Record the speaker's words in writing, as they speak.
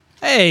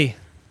Hey,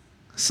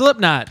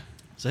 Slipknot.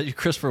 Is that you,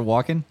 Christopher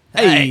Walken?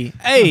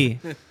 Hey,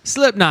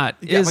 Slipknot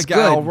You got is my guy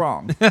good. all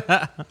wrong.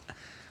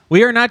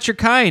 We Are Not Your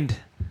Kind.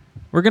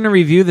 We're going to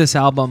review this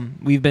album.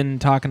 We've been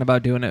talking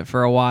about doing it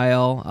for a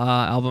while.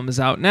 Album is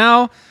out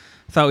now.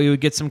 Thought we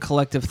would get some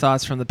collective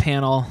thoughts from the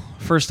panel.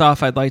 First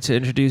off, I'd like to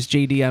introduce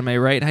JD on my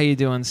right. How you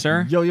doing,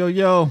 sir?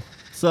 Yo.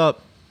 What's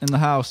up in the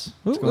house?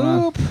 What's Whoop, going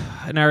on? whoop.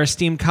 And our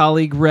esteemed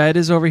colleague Red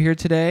is over here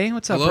today.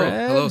 What's up, Hello.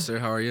 Red? Hello, sir.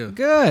 How are you?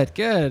 Good. Glad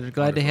to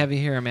Wonderful. have you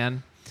here,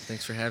 man.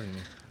 Thanks for having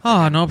me.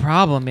 Oh, no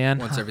problem, man.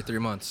 Once every 3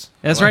 months.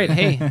 That's right.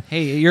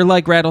 Hey, you're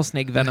like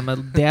rattlesnake venom. A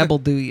dabble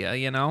do ya,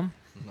 you know?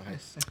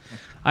 Nice.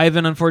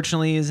 Ivan,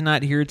 unfortunately, is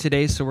not here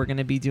today, so we're going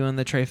to be doing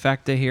the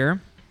trifecta here.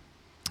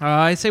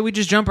 I say we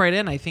just jump right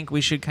in. I think we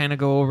should kind of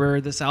go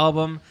over this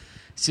album,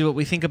 see what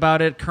we think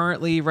about it.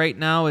 Currently, right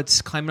now,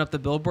 it's climbing up the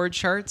Billboard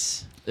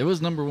charts. It was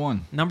number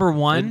one. Number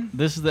one.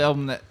 This is the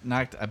album that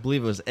knocked, I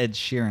believe it was Ed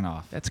Sheeran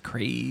off. That's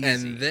crazy.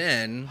 And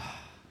then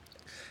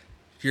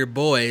your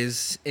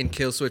boys in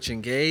Killswitch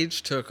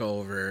Engage took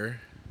over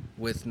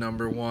with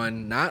number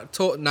one. Not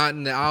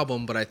in the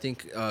album, but I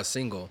think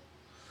single.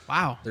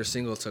 Wow. Their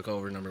single took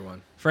over number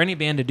one. For any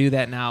band to do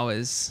that now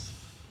is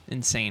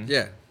insane.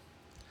 Yeah.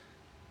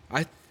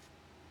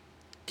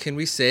 Can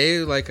we say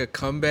like a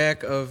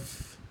comeback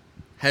of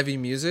heavy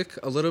music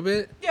a little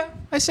bit? Yeah.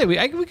 I say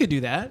we could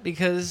do that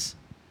because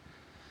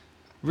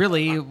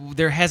really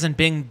there hasn't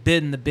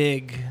been the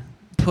big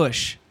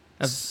push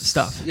of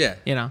stuff. Yeah.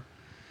 You know?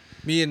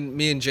 Me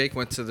and Jake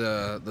went to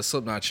the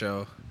Slipknot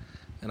show,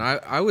 and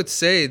I would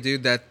say,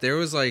 dude, that there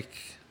was like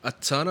a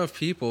ton of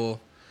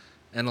people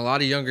and a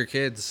lot of younger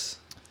kids.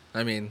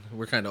 I mean,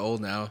 we're kind of old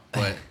now,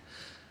 but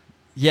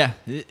Yeah,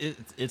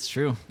 it's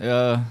true.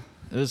 It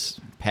was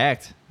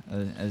packed,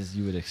 as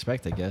you would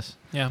expect, I guess.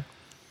 Yeah.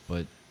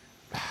 But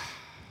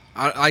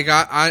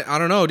I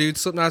don't know, dude.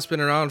 Slipknot's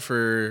been around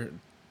for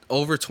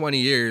over 20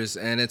 years,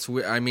 and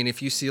I mean,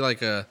 if you see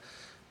like a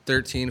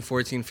 13,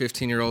 14,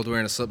 15-year-old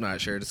wearing a Slipknot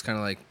shirt, it's kind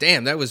of like,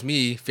 damn, that was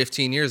me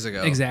 15 years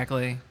ago.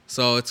 Exactly.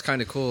 So it's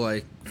kind of cool,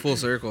 like full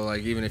circle,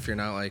 like even if you're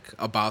not like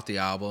about the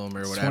album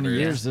or whatever. 20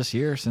 years this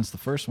year since the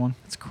first one.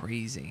 It's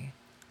crazy.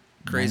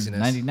 Craziness.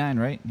 99,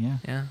 right? Yeah.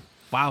 Yeah.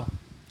 Wow.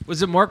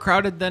 Was it more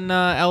crowded than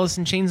Alice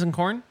in Chains and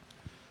Corn?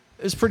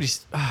 It was pretty.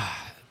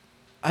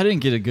 I didn't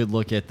get a good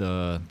look at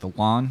the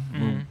lawn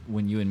Mm-hmm.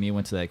 when you and me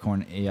went to that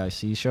Corn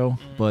AIC show,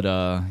 but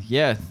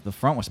yeah, the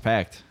front was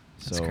packed.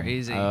 That's So,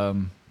 crazy.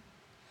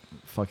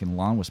 Fucking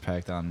lawn was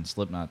packed on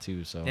Slipknot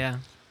too. So Yeah.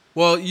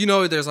 Well,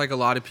 there's like a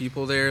lot of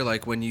people there.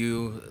 Like when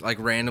you like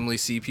randomly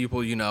see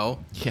people, yeah.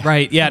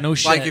 Right. Yeah. No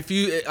shit. Like if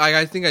you,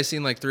 I think I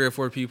seen like 3 or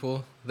 4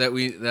 people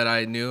that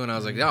I knew, and I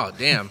was like, oh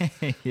damn,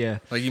 yeah.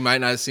 like you might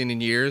not have seen in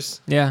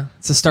years. Yeah.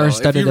 It's a So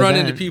star-studded if you run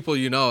event. into people,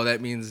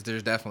 that means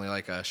there's definitely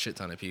like a shit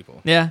ton of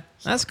people. Yeah.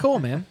 That's cool,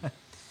 man.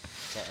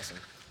 It's awesome.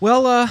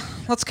 Well,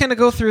 let's kind of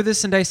go through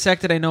this and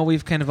dissect it. I know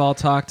we've kind of all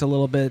talked a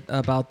little bit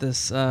about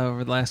this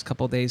over the last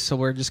couple of days, so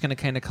we're just going to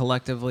kind of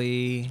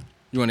collectively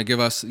You want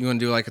to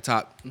do like a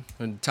top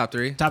 3,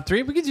 top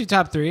 3. We could do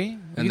top 3,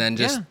 and then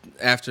just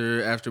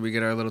after we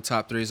get our little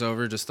top 3s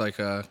over, just like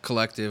a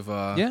collective.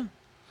 yeah,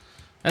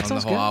 that on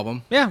sounds the whole good.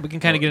 album. Yeah, we can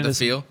kind of get The into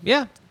feel?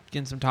 Yeah,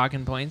 getting some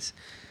talking points.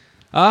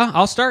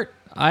 I'll start.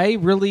 I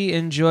really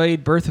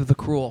enjoyed Birth of the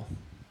Cruel.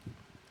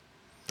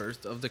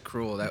 Birth of the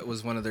Cruel. That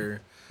was one of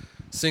their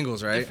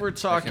singles, right? If we're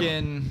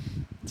talking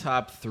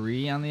top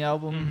 3 on the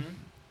album,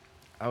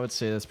 I would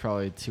say that's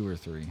probably 2 or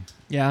 3.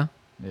 Yeah.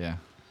 Yeah.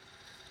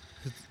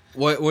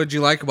 What did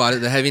you like about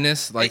it? The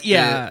heaviness, like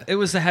It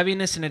was the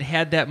heaviness, and it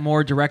had that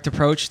more direct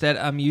approach that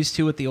I'm used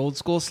to with the old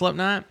school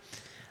Slipknot.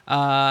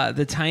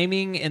 The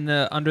timing in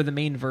under the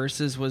main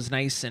verses was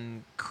nice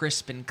and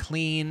crisp and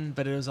clean,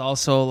 but it was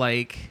also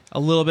like a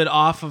little bit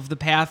off of the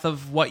path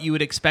of what you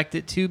would expect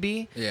it to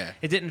be. Yeah.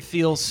 It didn't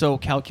feel so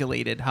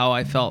calculated how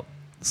I felt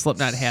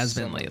Slipknot has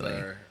been Some of lately.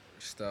 their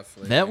stuff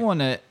lately. That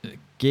one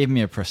gave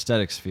me a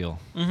prosthetics feel.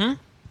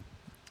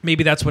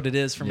 Maybe that's what it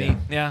is for Yeah. me.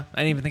 Yeah, I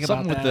didn't even think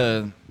Something about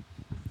with that.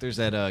 there's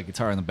that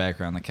guitar in the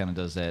background that kind of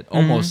does that.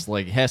 Almost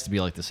like it has to be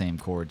like the same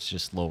chords,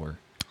 just lower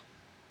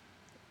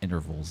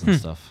intervals and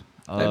stuff.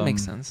 That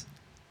makes sense.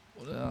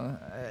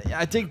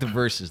 I dig the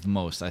verses the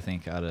most, I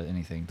think, out of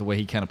anything. The way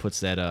he kind of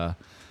puts that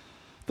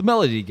the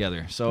melody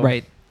together. So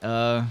Right.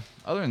 Other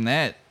than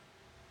that,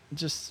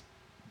 just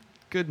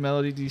good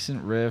melody,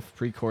 decent riff,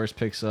 pre-chorus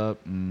picks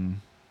up, and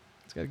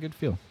it's got a good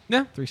feel.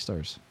 Yeah. 3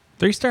 stars.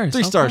 3 stars.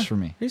 3 Okay. stars for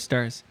me. 3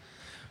 stars.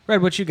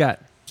 Red, what you got?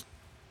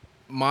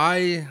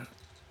 my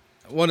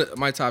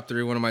top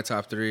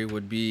 3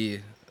 would be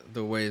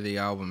the way the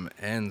album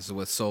ends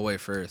with Soul Way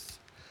Firth.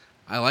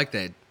 I like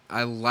that.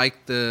 I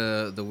like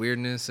the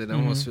weirdness. It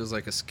almost feels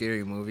like a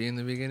scary movie in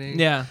the beginning.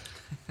 Yeah.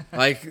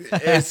 Like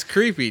it's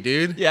creepy,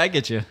 dude. Yeah, I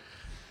get you.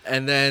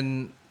 And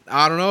then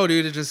I don't know,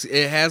 dude.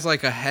 It has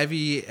like a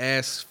heavy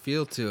ass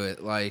feel to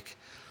it. Like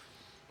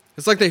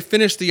it's like they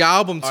finished the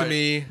album to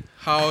me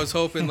how I was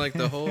hoping like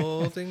the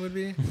whole thing would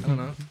be. I don't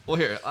know. Well,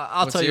 here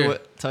I'll What's tell you your-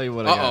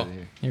 what I got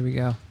here. Here we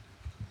go.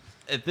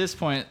 At this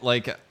point,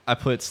 like I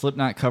put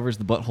Slipknot covers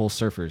the Butthole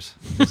Surfers.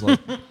 It's like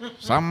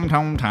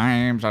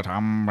sometimes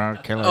I'm a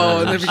killer.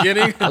 Oh, in the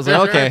beginning. I was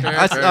like,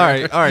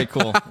 okay, all right,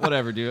 cool,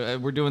 whatever,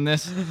 dude. We're doing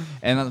this.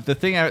 And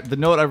the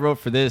note I wrote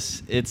for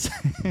this, it's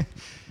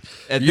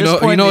at You this know,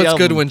 point you know in the it's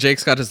good album- when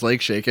Jake's got his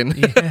leg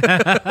shaking.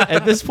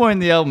 At this point in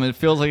the album, it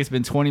feels like it's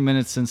been 20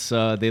 minutes since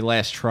they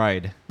last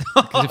tried.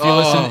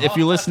 'Cause if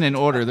you listen in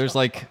order, there's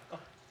like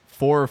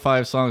 4 or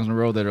 5 songs in a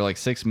row that are like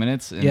 6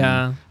 minutes. And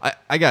Yeah.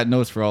 I got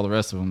notes for all the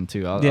rest of them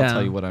too. I'll Yeah.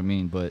 tell you what I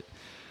mean, but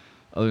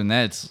other than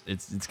that,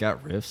 it's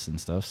got riffs and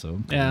stuff. So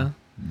Yeah.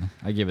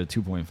 I give it a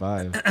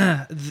 2.5.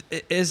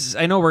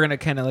 I know we're gonna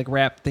kind of like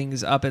wrap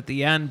things up at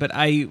the end, but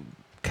I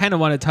kind of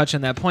want to touch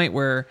on that point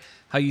where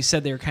how you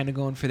said they were kind of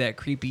going for that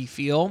creepy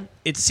feel.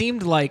 It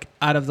seemed like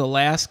out of the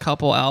last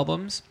couple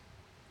albums,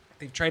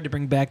 they've tried to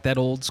bring back that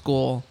old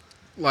school.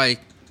 Like,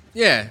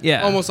 yeah,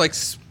 Yeah. almost like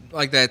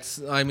that's.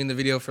 I mean, the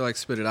video for like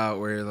 "Spit It Out,"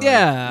 where like,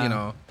 Yeah. you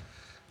know,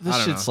 This I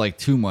don't shit's know. like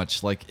too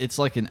much. Like it's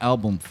like an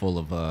album full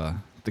of the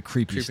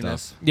creepy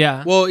creepiness. stuff.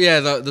 Yeah. Well, yeah,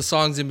 the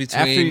songs in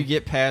between. After you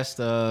get past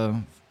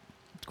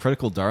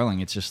Critical Darling,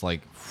 it's just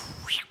like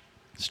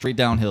straight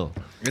downhill.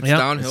 it's Yep.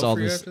 downhill It's all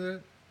for you this- after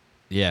that.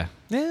 Yeah.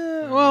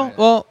 Yeah.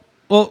 Well.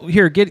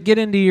 Here, get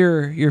into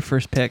your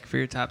first pick for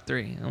your top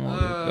 3, and we'll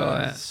go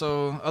ahead.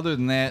 So other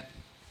than that,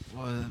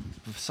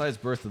 besides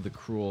Birth of the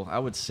Cruel, I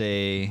would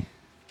say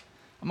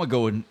I'm gonna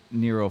go with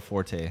Nero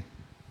Forte.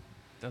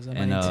 Doesn't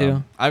And mine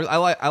too.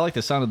 I like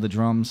the sound of the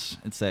drums.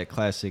 It's that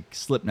classic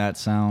Slipknot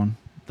sound,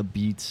 the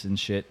beats and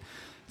shit.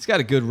 It's got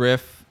a good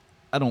riff.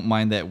 I don't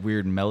mind that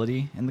weird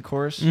melody in the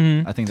chorus.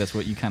 Mhm. I think that's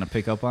what you kind of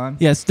pick up on.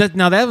 Yes.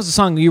 Now that was a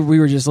song we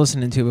were just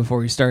listening to before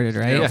we started,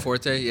 right? Nero Yeah.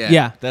 Forte, yeah.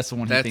 Yeah. That's the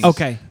one he That's- thinks.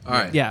 Okay. All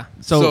right. Yeah.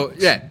 So,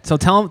 yeah. So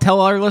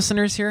tell our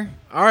listeners here.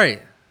 All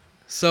right.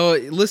 So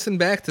listen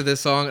back to this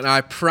song, and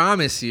I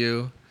promise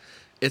you,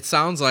 it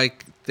sounds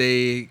like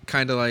they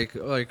kind of like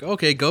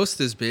okay,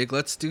 Ghost is big.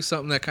 Let's do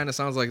something that kind of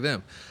sounds like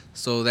them.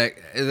 So that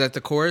is that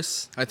the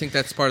chorus. I think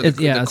that's part of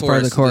the, Yeah, the it's chorus.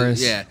 part of the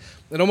chorus. Yeah,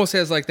 it almost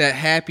has like that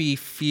happy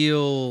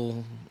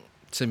feel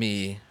to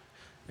me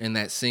in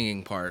that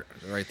singing part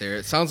right there.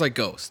 It sounds like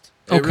Ghost.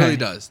 It Okay. really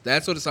does.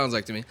 That's what it sounds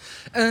like to me.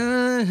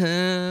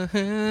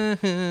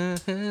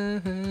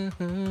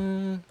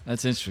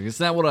 That's interesting. It's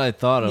not what I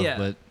thought of, Yeah.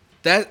 but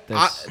That's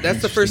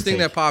That's the first interesting thing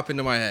that take. popped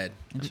into my head.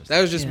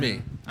 That was just Yeah.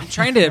 me. I'm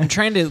trying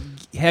to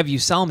have you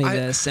sell me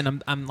this,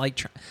 and I'm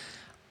like,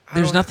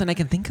 there's don't- nothing I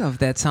can think of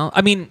that sound.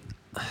 I mean,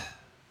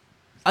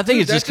 I think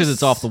Dude, it's just that because just-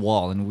 it's off the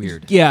wall and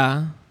weird.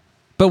 yeah.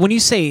 But when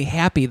you say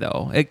happy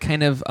though, it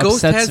kind of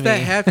Ghost upsets has me. that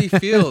happy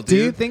feel, dude. Do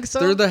you think so?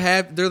 They're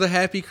the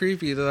happy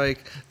creepy. They're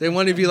like they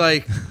want to be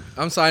like,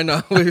 I'm sorry,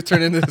 no, we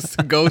turn into this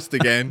ghost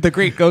again. The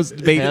Great Ghost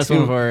Debate. Yeah, that's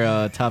one of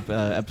our top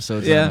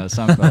episoses Yeah. on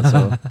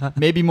SoundCloud. So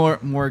maybe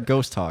more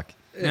ghost talk.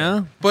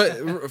 Yeah. But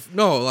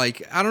no,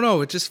 like I don't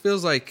know. It just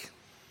feels like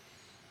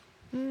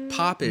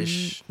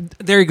popish.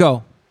 There you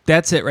go.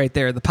 That's it right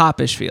there. The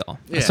popish feel.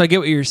 Yeah. So I get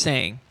what you're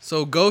saying.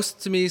 So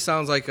Ghost to me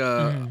sounds like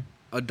Mm-hmm.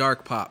 a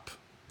dark pop.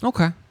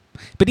 Okay.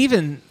 But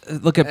even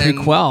look at And-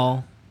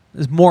 Prequel.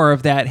 There's more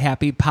of that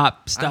happy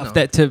pop know. stuff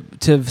that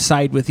to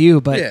side with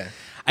you, but Yeah.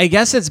 I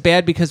guess it's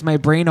bad because my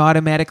brain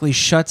automatically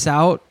shuts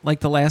out like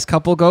the last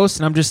couple Ghosts,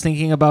 and I'm just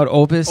thinking about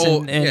Opus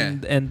Oh,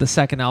 and the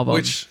second album.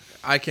 Which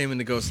I came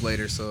into Ghost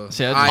later, so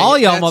See, I- all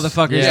y'all that's-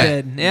 motherfuckers Yeah.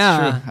 did. It's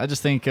Yeah. true. I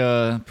just think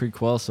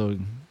Prequel's so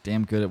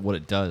damn good at what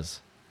it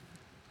does.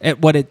 At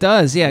what it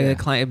does, yeah, Yeah. the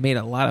client made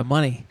a lot of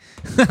money.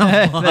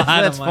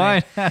 That's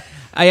fine.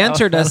 I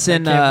entered us I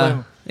in. can't blame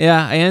 'em.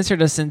 I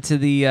entered us into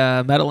the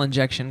Metal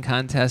Injection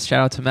contest. Shout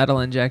out to Metal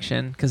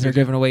Injection because they're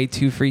giving away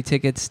 2 free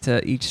tickets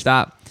to each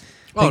stop.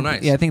 Oh,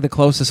 nice. Yeah, I think the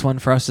closest one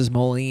for us is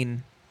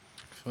Moline.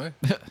 What?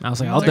 I was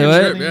like, I'll Like do a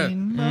it. trip, yeah.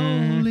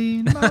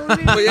 Moline.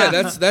 But yeah,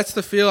 that's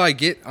the feel I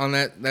get on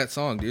that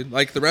song, dude.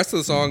 Like the rest of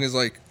the song is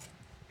like,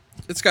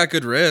 it's got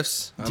good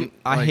riffs. Dude,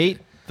 I hate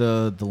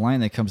the line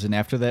that comes in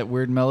after that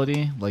weird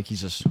melody. Like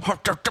he's just. I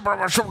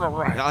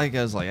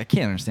was like, I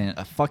can't understand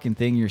a fucking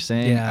thing you're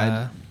saying.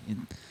 Yeah.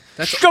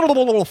 That's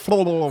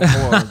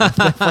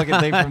that fucking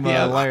thing from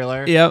Yeah. Liar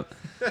Liar. Yep.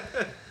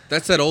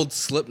 That's that old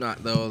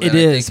Slipknot though. That It I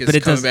is, think but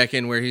it coming does- back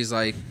in where he's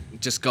like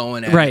just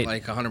going at Right. it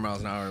like 100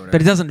 miles an hour or whatever.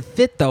 But it doesn't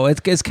fit though.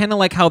 It's kind of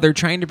like how they're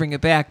trying to bring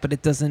it back, but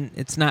it doesn't.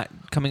 It's not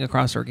coming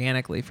across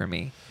organically for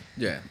me.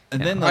 yeah.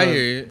 And then I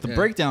hear you, the yeah.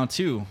 breakdown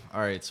too.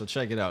 All right, so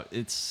check it out.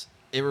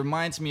 It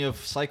reminds me of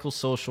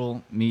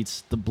Psychosocial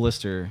meets The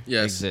Blister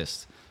Yes.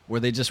 Exist, where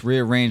they just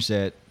rearranged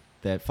that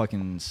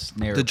fucking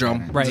snare. The drum,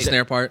 pattern. Right. the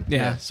snare part.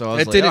 Yeah. So I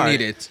was It like, didn't all right.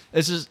 need it.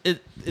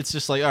 It's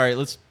just like, all right,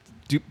 let's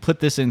put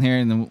this in here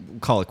and then we'll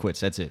call it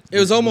quits. That's it. It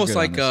was We're almost good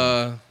on like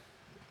this.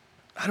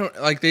 I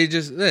don't like they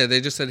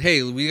just said,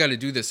 "Hey, we got to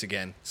do this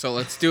again. So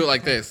let's do it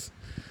like this."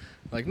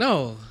 Like,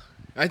 no.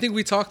 I think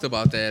we talked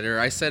about that, or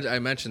I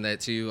mentioned that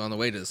to you on the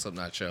way to the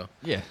Slipknot show,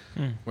 yeah.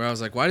 where I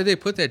was like, "Why did they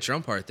put that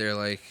drum part there?"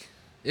 Like,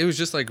 it was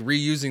just like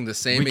reusing the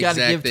same We got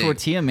to exact give thing.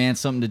 Tortilla Man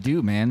something to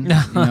do, man.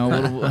 You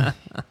know,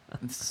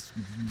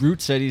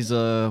 Root said he's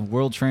a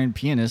world trained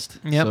pianist,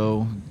 Yep.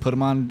 so put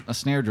him on a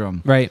snare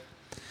drum. Right.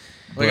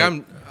 Like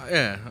But-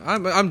 Yeah,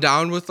 I'm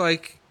down with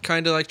like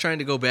kind of like trying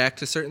to go back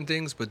to certain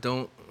things, but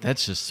don't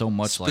That's just so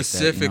much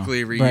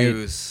specifically like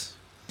reuse.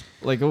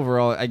 that. Like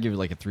overall, I give it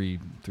like a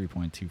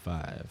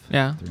 3.25.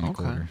 Yeah.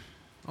 3.25.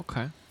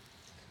 Okay.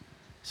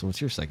 So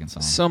what's your second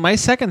song? So my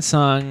second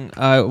song,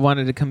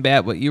 wanted to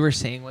combat what you were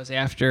saying, was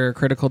after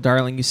Critical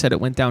Darling, you said it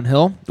went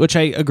downhill, which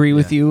I agree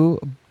with you.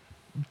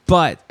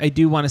 But I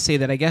do want to say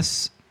that I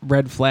guess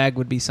Red Flag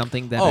would be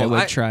something that I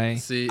would try.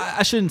 See,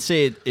 I shouldn't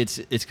say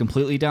it's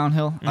completely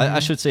downhill. I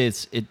Mhm. should say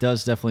it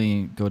does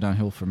definitely go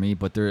downhill for me.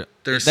 But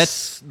There's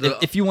that's the-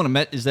 if you want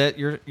to is that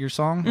your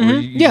song? Or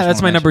Mhm. you Yeah, just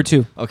that's wanna my number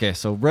mention- 2. Okay,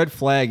 so Red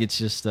Flag, it's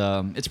just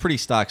it's pretty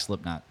stock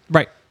Slipknot.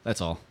 Right. That's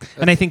all.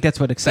 And I think that's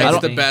what excites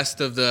that's me. the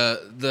best of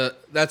the.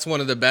 That's one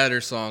of the better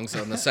songs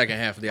on the second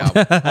half of the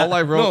album. All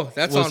I wrote No,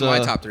 that's was on my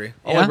top 3.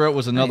 All I Yeah? wrote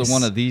was another Nice.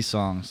 one of these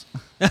songs.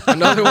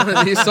 Another one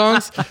of these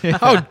songs.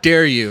 How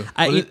dare you?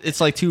 But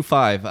it's like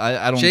 2-5.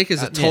 I don't. Jake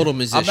is a total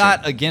musician. I'm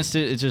not against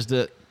it. It's just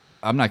that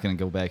I'm not going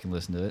to go back and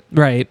listen to it.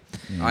 Right.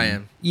 I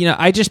am. You know,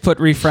 I just put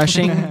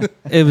refreshing.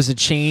 It was a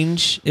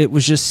change. It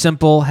was just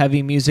simple,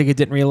 heavy music. It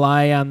didn't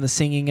rely on the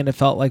singing, and it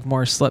felt like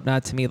more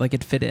Slipknot to me, like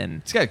it fit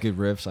in. It's got good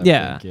riffs. I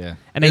Yeah. think, yeah.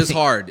 And It I was think,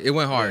 hard. It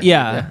went hard.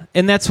 Yeah.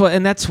 And that's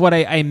what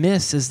I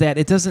miss is that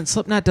it doesn't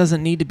Slipknot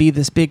doesn't need to be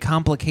this big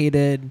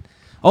complicated.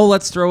 Oh,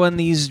 let's throw in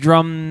these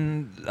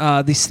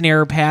these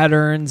snare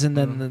patterns, and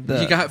then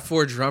the You got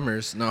 4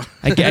 drummers. No.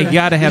 I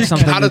gotta have You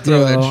something gotta to throw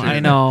do. that shit I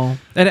in. know.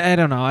 I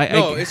don't know.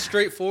 No, it's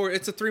straightforward.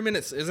 It's a 3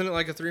 minutes. Isn't it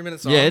like a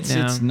 3-minute song? Yeah, it's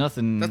Yeah.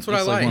 nothing. That's what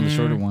it's I like one of the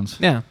like. shorter ones.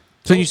 yeah.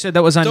 So you said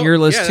that was on Don't- your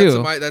list yeah,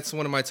 too. That's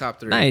one of my top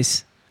 3.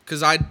 Nice.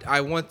 Because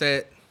I want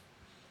that.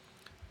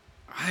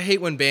 I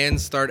hate when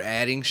bands start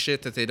adding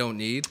shit that they don't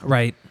need.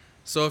 Right.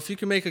 So if you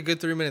can make a good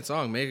 3-minute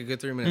song, make a good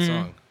 3-minute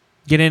song.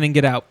 Get in and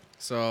get out.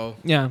 So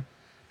Yeah.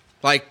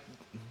 like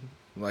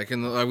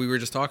in the, like we were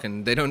just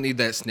talking, they don't need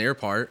that snare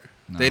part.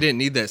 No. They didn't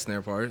need that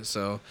snare part.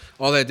 So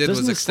all that did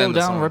Doesn't was it slow extend the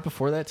down song. right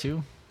before that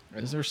too?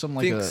 Is there some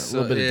like think a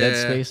so, little bit of dead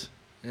yeah. space?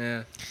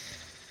 Yeah.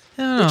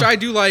 I don't know. Which I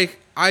do like.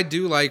 I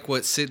do like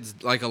what Sid's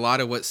like a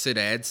lot of what Sid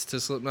adds to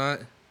Slipknot.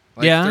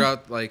 Like Yeah.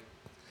 Throughout, like,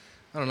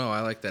 I don't know.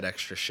 I like that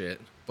extra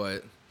shit,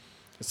 but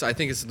I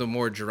think it's the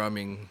more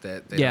drumming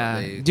that they.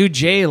 yeah. They, Dude,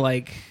 Jay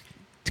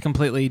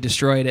completely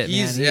destroyed it.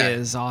 He's- Man, yeah. he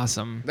is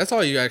awesome. That's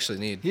all you actually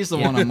need. He's the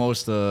Yeah. one I'm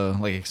most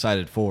like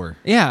excited for.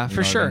 Yeah, You for know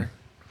what I sure. mean?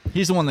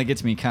 He's the one that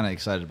gets me kind of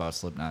excited about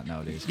Slipknot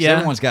nowadays. 'Cause Yeah.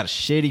 Everyone's got a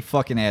shitty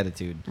fucking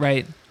attitude.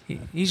 Right.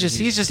 He's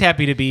just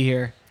happy to be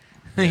here.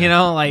 You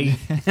know, like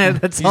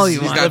that's all you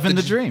he's want. got- living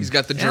the dream. He's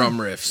got the Yeah. drum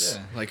riffs.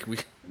 Yeah. Like we.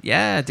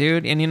 Yeah,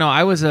 dude. And you know,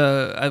 I was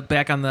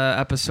back on the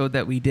episode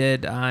that we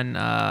did on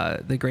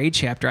the grade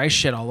chapter. I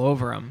shit all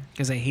over him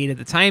because I hated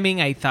the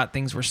timing. I thought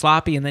things were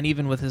sloppy, and then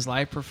even with his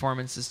live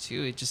performances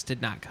too, it just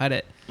did not cut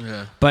it.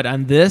 Yeah. But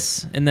on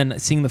this, and then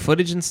seeing the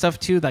footage and stuff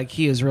too, like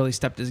he has really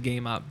stepped his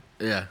game up.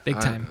 Yeah. Big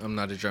time. I'm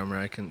not a drummer.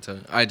 I couldn't tell.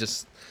 I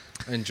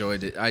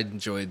enjoyed it. I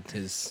enjoyed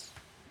his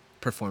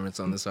performance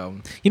on this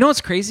album. You know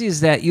what's crazy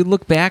is that you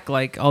look back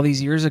like all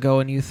these years ago,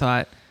 and you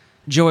thought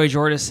Joey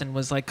Jordison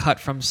was like cut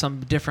from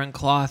some different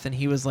cloth, and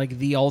he was like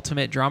the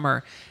ultimate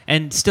drummer,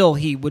 and still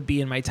he would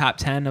be in my top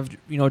 10 of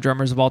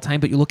drummers of all time.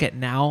 But you look at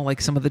now,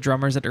 like some of the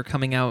drummers that are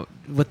coming out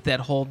with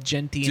that whole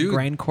genty and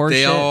grindcore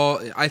they shit, all.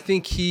 I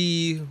think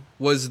he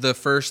was the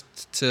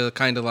first to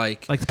kind of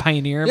like. like the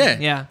pioneer. Yeah.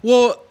 Yeah.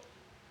 Well,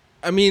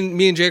 I mean,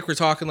 me and Jake were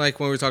talking like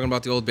when we were talking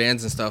about the old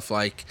bands and stuff.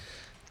 Like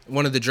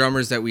one of the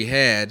drummers that we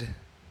had,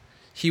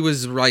 he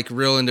was like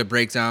real into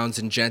breakdowns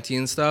and genty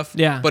and stuff.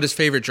 Yeah. But his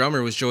favorite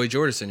drummer was Joey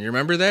Jordison. You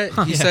remember that?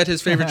 He Yeah. said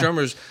his favorite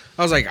drummers.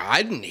 I was like,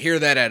 I didn't hear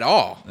that at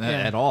all. Yeah.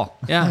 At all.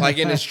 Yeah. Like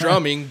in his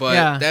drumming, but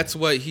Yeah. that's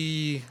what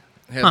he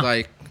had Huh.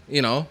 like,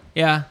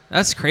 Yeah,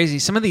 that's crazy.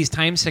 Some of these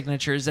time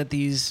signatures that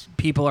these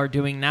people are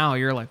doing now,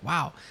 you're like,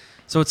 wow.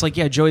 So it's like,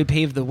 yeah, Joey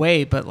paved the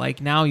way, but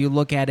like now you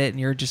look at it and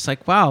you're just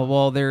like, wow,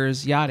 well,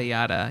 there's yada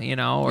yada,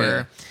 or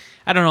Yeah.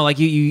 I don't know, like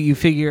you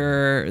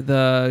figure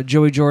the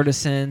Joey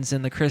Jordisons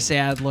and the Chris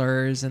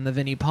Adlers and the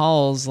Vinnie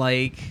Pauls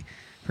like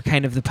were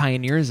kind of the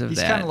pioneers of He's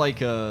that. kind of like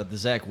the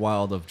Zach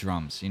Wilde of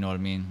drums. You know what I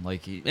mean?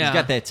 Like he's Yeah.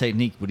 got that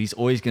technique, but he's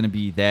always going to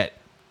be that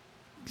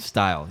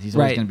style. He's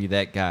always Right. going to be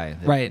that guy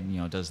that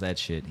Right. does that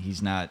shit.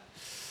 He's not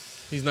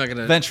he's not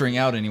gonna. venturing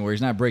out anywhere.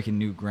 He's not breaking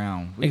new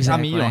ground. I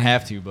Exactly. mean, you don't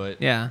have to,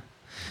 but yeah.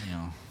 you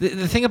know.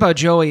 The thing about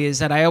Joey is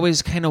that I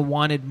always kind of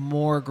wanted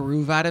more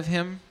groove out of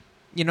him.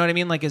 You know what I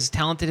mean? Like as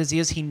talented as he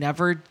is, he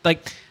never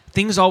like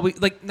things always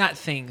like not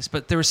things,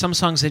 but there were some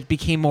songs that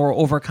became more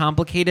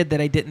overcomplicated that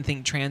I didn't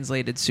think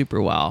translated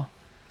super well.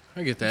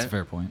 I get That's a that.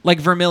 fair point. Like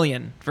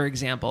Vermilion, for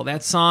example.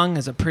 That song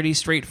is a pretty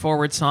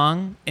straightforward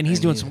song, and he's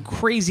doing some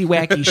crazy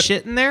wacky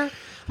shit in there.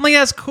 I'm like,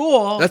 that's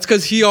cool. That's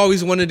because he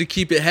always wanted to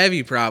keep it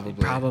heavy, probably.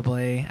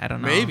 probably I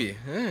don't know. Maybe.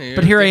 Yeah, you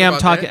But ever here I think am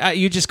about talking. that?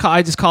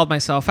 I just called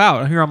myself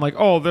out. Here I'm like,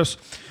 oh, this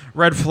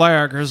Red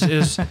Flag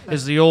is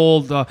the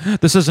old.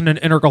 This isn't an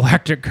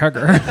intergalactic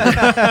kegger.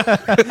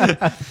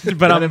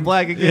 But I'm in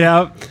black again.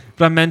 Yeah,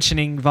 but I'm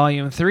mentioning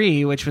Volume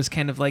 3, which was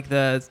kind of like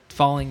the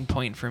falling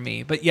point for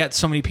me. But yet,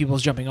 so many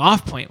people's jumping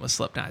off point was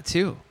Slipknot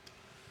too.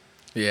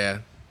 Yeah.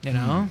 You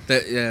know?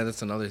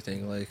 That's another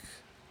thing. Like,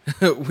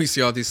 we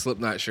see all these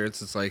Slipknot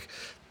shirts. It's like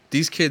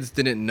these kids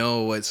didn't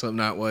know what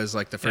Slipknot was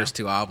like the first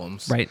two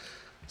albums, Right.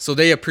 So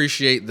they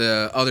appreciate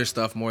the other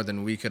stuff more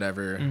than we could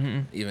ever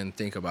even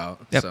think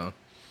about. Yep. So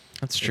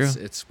That's true.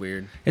 It's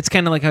weird. It's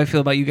kind of like how I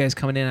feel about you guys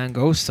coming in on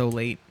Ghost so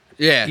late.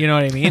 Yeah, You know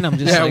what I mean? I'm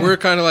just yeah. like, We're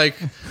kind of like,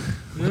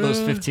 For those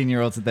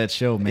 15-year-olds at that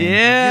show, man.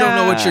 yeah. You don't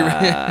know what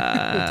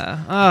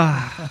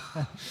you're.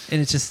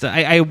 And it's just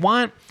I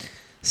want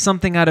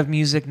something out of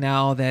music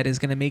now that is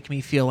going to make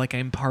me feel like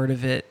I'm part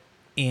of it,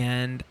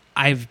 and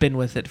I've been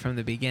with it from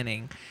the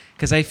beginning.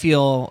 Because I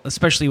feel,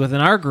 especially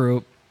within our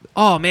group,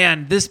 oh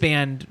man, this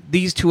band,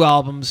 these two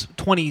albums,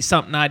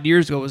 20-something odd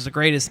years ago was the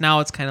greatest. Now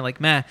it's kind of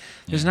like, meh.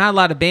 There's not a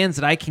lot of bands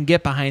that I can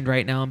get behind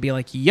right now and be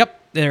like, yep,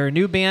 they're a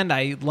new band.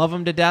 I love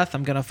them to death.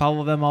 I'm going to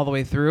follow them all the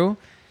way through.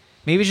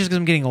 Maybe it's just because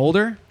I'm getting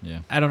older. Yeah.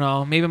 I don't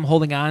know. Maybe I'm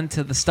holding on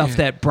to the stuff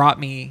that brought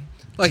me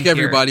Like to here.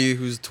 everybody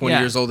who's 20 Yeah.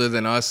 years older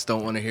than us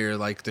don't want to hear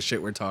like the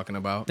shit we're talking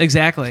about.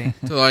 Exactly.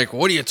 They're like,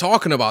 "What are you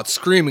talking about?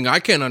 Screaming? I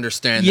can't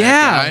understand Yeah,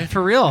 that guy."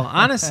 for real.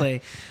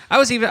 Honestly, I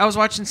was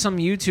watching some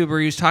YouTuber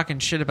who was talking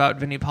shit about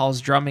Vinnie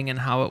Paul's drumming and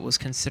how it was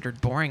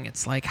considered boring.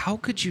 It's like, how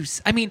could you?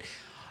 I mean,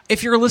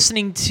 if you're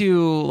listening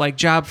to like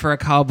Job for a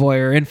Cowboy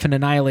or Infant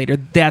Annihilator,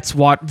 that's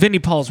what Vinnie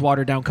Paul's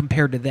watered down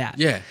compared to that.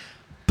 Yeah,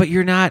 But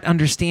you're not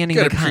understanding.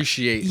 You gotta the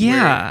appreciate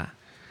Yeah.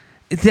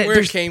 That where it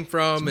there's- came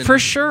from. And for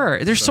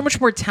sure. There's so much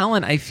more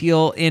talent, I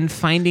feel, in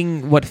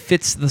finding what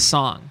fits the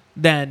song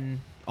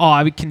than,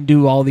 I can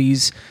do all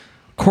these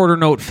quarter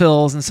note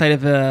fills inside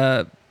of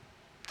a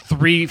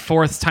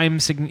 3/4 time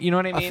signal. You know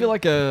what I mean? I feel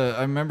like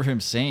I remember him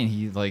saying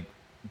he like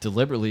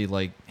deliberately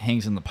like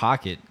hangs in the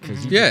pocket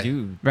because Yeah.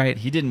 Right.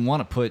 He didn't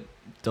want to put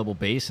double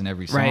bass in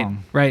every Right,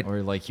 song, right.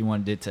 Or like he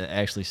wanted it to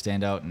actually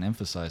stand out and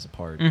emphasize a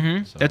part.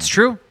 So- That's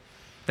true.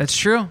 That's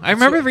true. I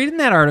remember reading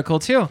that article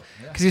too,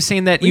 because you're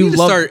saying that we you need to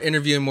love. start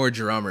interviewing more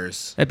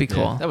drummers. That'd be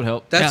Yeah, cool. that would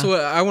help. That's Yeah.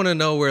 what I want to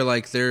know, where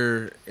like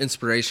their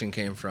inspiration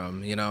came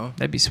from. You know,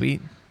 That'd be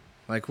sweet.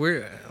 like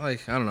we're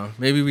like, I don't know.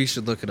 Maybe we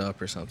should look it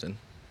up or something.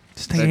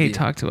 Just That'd hey, be-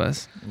 talk to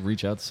us.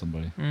 Reach out to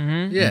somebody.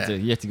 Mm-hmm. You have Yeah, to-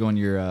 you have to go on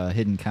your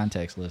hidden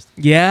contacts list.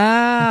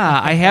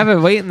 Yeah, I have it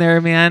waiting there,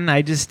 man.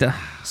 I just.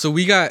 So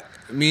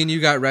me and you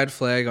got Red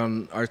Flag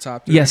on our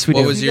top three. Yes, we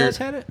What did. was You your? guys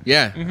had it?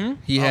 Yeah, Mhm.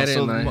 he had it.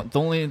 So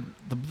And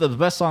the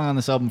best song on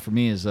this album for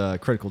me is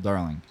 "Critical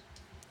Darling."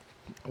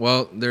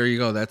 well, there you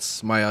go.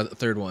 That's my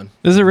third one.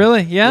 Is it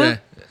really? Yeah.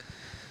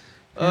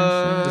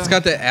 It's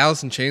got that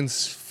Alice in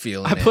Chains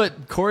feel. In I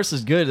put "Chorus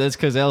is good." That's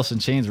because Alice in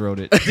Chains wrote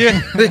it,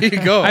 there you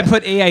go. I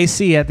put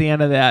AIC at the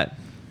end of that.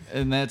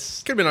 and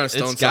that's Could have been on a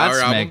Stone it's Sour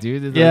Godsmack, album.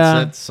 dude. That's Yeah.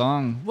 that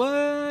song.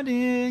 What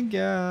in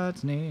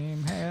God's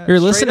name? You're Straight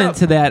listening up.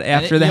 to that And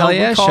after the you Hell know,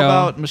 Yeah we called show.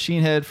 out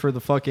Machine Head for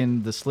the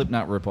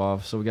Slipknot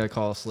ripoff, so we got to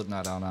call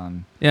Slipknot out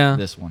on Yeah,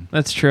 this one.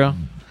 that's true.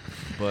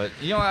 But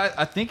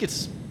I think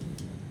it's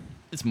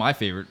my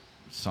favorite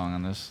song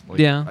on this. Like,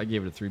 Yeah. I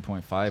gave it a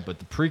 3.5, but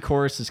the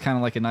pre-chorus is kind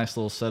of like a nice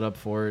little setup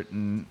for it,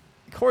 and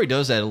Corey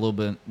does add a little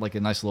bit, like a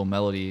nice little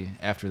melody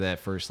after that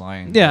first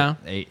line. Yeah.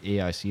 that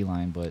AIC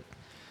line, but.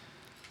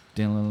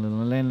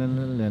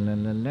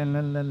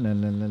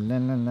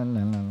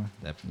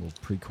 That little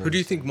pre-chorus. Who do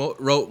you think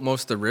wrote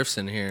most of the riffs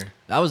in here?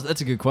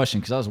 That's a good question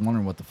because I was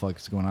wondering what the fuck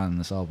is going on in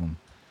this album.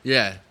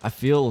 Yeah, I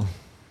feel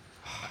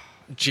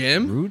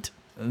Jim. Root.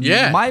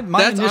 Yeah, my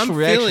that's- initial I'm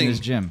reaction feeling- is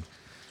Jim.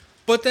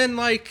 But then,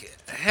 like,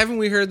 haven't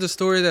we heard the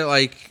story that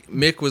like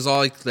Mick was all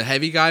like the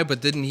heavy guy,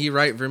 but didn't he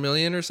write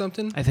Vermilion or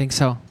something? I think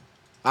so.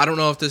 I don't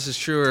know if this is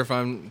true or if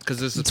I'm because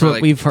this is It's for what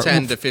like we've heard-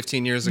 10 to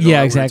 15 years ago. Yeah, that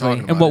we were exactly.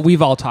 talking And about what it.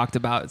 we've all talked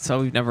about,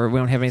 so we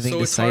don't have anything So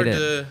to it's cite hard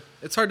it.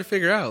 it's hard to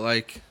figure out.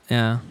 Like,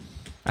 Yeah,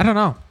 I don't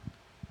know.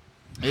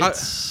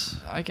 It's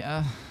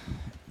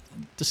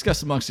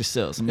discuss amongst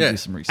yourselves. I'm gonna Yeah. do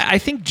some research. I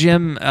think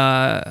Jim,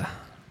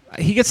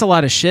 he gets a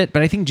lot of shit,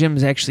 but I think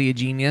Jim's actually a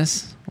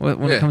genius when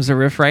Yeah. it comes to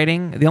riff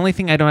writing. The only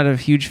thing I don't have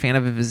a huge fan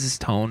of is his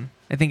tone.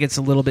 I think it's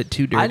a little bit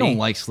too dirty. I don't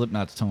like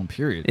Slipknot's tone.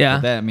 Period. Yeah.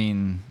 But that I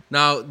mean,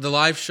 now the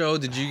live show,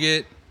 did you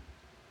get?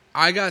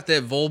 I got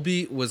that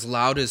Volbeat was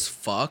loud as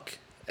fuck,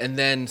 and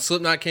then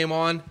Slipknot came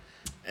on,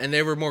 and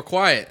they were more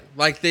quiet.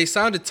 Like they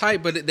sounded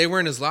tight, but they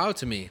weren't as loud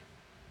to me.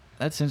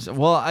 that's interesting.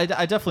 Well, I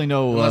definitely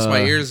know. Unless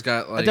my ears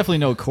got like. I definitely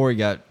know Corey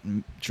got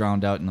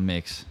drowned out in the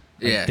mix.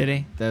 Yeah. Did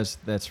he?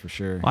 That's for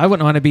sure. Well, I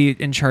wouldn't want to be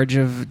in charge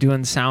of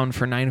doing sound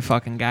for 9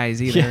 fucking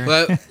guys either. Yeah.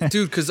 But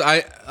dude, because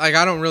I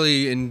don't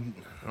really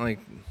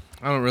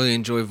I don't really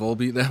enjoy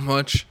Volbeat that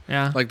much.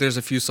 Yeah. Like there's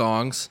a few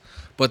songs,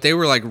 but they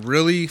were like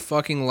really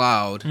fucking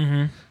loud.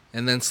 Mm-hmm.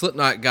 And then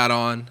Slipknot got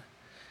on,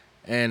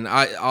 and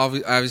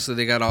obviously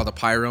they got all the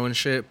pyro and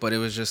shit, but it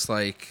was just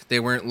like they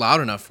weren't loud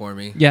enough for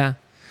me. Yeah.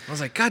 I was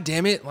like, God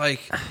damn it!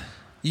 Like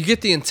you get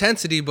the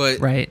intensity, but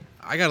Right.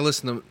 I gotta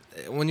listen to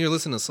when you're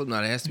listening to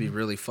Slipknot, it has to be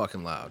really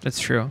fucking loud. That's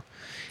true.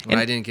 And And-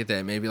 I didn't get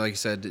that. Maybe like you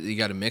said, you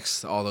got to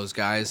mix all those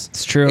guys.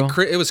 It's true.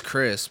 It was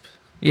crisp.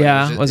 but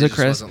Yeah, was it just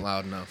crisp? Wasn't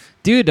loud enough.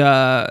 Dude,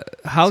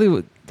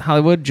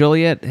 Hollywood,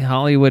 Joliet,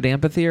 Hollywood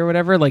Empathy or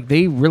whatever, like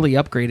they really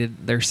upgraded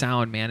their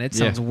sound, man. It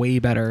sounds way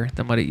better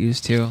than what it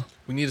used to.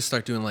 We need to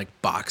start doing like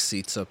box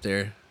seats up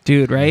there.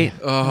 Dude, right?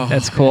 Oh,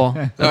 That's cool. I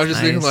was That's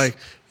just thinking nice. like,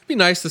 it'd be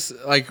nice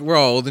to like we're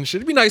all old and shit.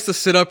 It'd be nice to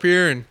sit up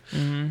here and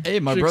Hey,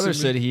 my Tricks brother of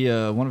said he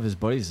one of his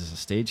buddies is a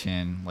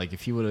stagehand. Like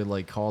if he would have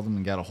like called him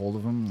and got a hold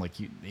of him, like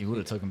he would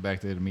have took him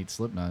back there to meet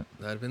Slipknot.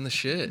 that'd been the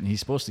shit. And he's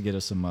supposed to get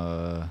us some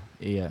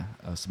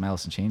some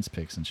Alice in Chains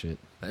picks and shit.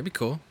 That'd be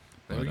cool.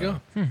 There we But,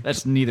 go.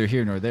 That's neither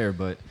here nor there,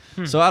 but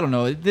so I don't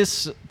know.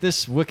 This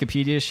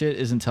Wikipedia shit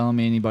isn't telling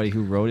me anybody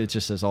who wrote it. It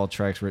just says all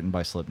tracks written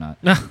by Slipknot.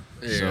 Yeah.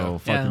 So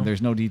fucking, Yeah.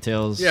 there's no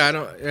details. Yeah,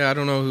 I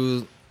don't know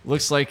who.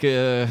 Looks like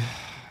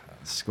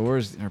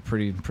scores are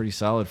pretty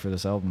solid for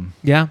this album.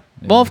 Yeah.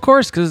 Yeah. Well, of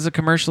course, because it's a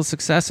commercial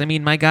success. I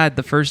mean, my God,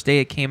 the first day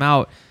it came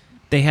out,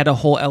 they had a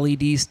whole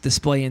LED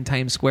display in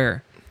Times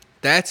Square.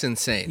 That's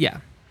insane. Yeah.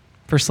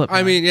 For Slipknot.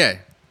 I mean, yeah.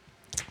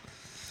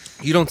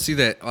 You don't see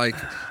that. Like,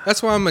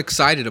 that's why I'm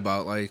excited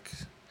about. Like,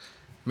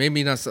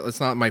 maybe not. It's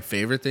not my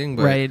favorite thing,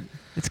 but right.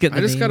 It's getting.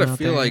 I the just name gotta out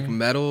feel there. like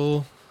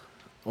metal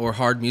or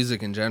hard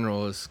music in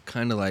general is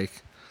kind of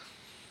like,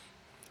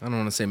 I don't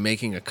want to say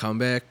making a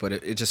comeback, but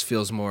it just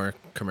feels more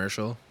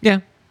commercial. Yeah.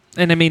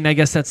 And I mean, I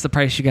guess that's the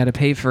price you got to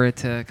pay for it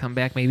to come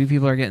back. Maybe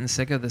people are getting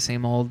sick of the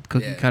same old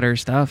cookie Yeah. cutter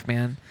stuff,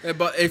 man.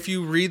 But if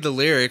you read the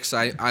lyrics,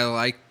 I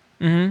like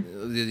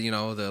Mm-hmm.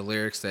 the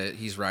lyrics that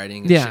he's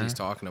writing and Yeah. shit he's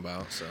talking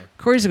about. So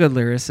Corey's a good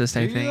lyricist,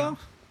 I Do you, think.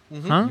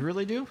 though? Huh? You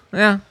really do?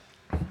 Yeah.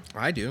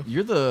 I do.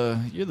 You're the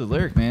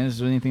lyric man. Is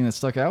there anything that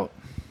stuck out?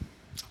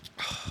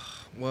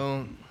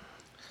 Well,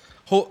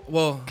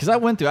 Because I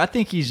went through. I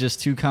think he's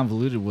just too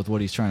convoluted with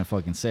what he's trying to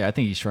fucking say. I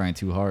think he's trying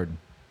too hard.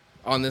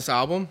 on this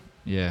album,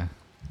 Yeah.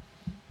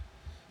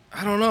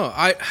 I don't know.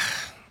 I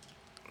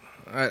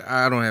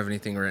don't have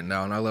anything written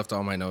down. I left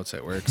all my notes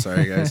at work.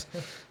 Sorry, guys.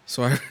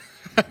 So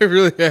I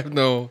really have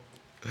no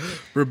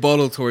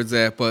rebuttal towards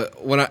that.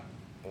 But when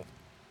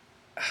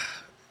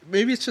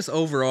maybe it's just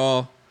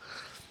overall,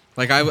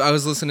 like I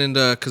was listening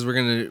to, because we're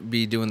gonna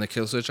be doing the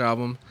Killswitch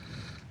album,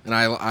 and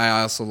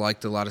I also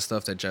liked a lot of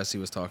stuff that Jesse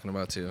was talking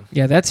about too.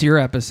 Yeah, that's your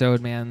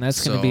episode, man.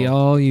 That's going to be So-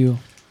 all you.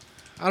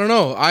 I don't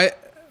know.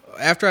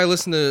 After I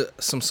listen to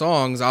some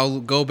songs, I'll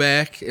go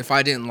back. If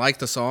I didn't like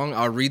the song,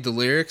 I'll read the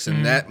lyrics,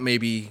 and that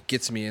maybe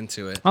gets me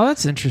into it. Oh,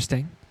 that's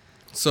interesting.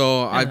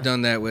 So Yeah. I've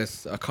done that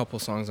with a couple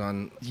songs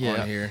on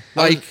here. I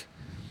was- Like,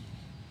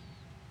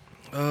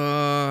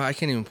 I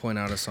can't even point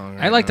out a song.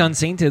 I liked now.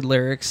 Unsainted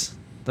lyrics.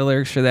 The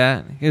lyrics for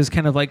that. It was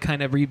kind of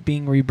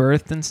being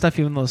rebirthed and stuff,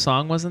 even though the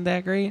song wasn't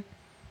that great.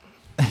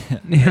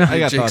 You know? I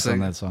got Jake thoughts on sang-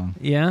 that song.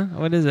 Yeah?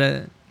 What is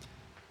it?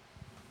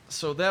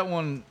 So that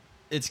one,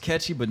 it's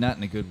catchy, but not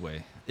in a good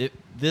way.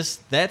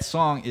 That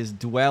song is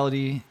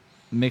Duality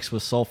mixed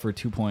with Sulfur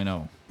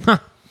 2.0.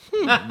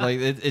 Like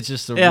it's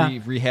just a Yeah.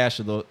 rehash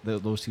of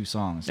those two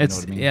songs. You know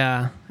what I mean?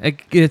 Yeah.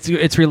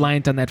 It's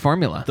reliant on that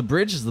formula. The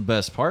bridge is the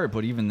best part,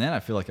 but even then, I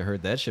feel like I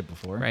heard that shit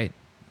before. Right.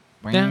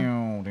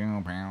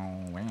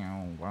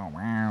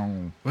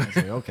 It's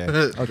like, okay.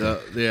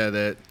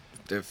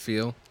 That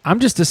feel. I'm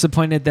just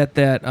disappointed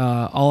that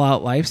All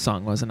Out Life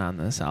song wasn't on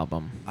this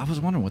album. I was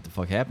wondering what the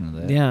fuck happened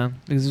to that. Yeah,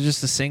 because it's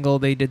just a single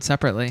they did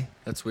separately.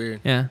 That's weird.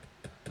 Yeah.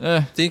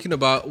 Thinking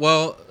about,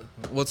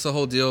 what's the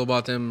whole deal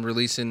about them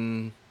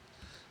releasing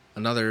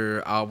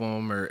another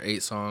album or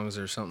 8 songs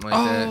or something like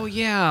that? Oh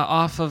yeah,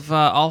 off of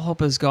All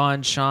Hope Is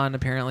Gone. Sean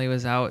apparently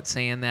was out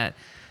saying that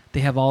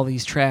they have all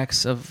these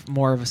tracks of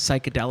more of a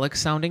psychedelic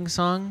sounding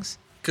songs.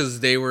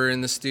 Because they were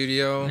in the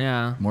studio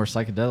Yeah. More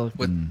psychedelic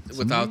than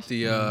without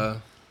somebody's?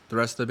 the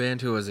rest of the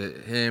band. Who was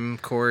it? Him,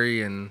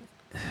 Corey, and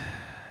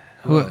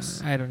Who,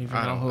 else? I don't even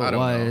I know don't- who I it don't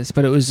know. was,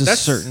 but it was just That's-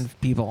 certain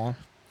people.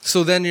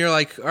 So then you're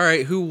like, all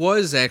right, who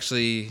was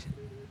actually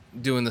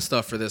doing the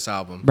stuff for this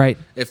album? Right.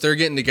 If they're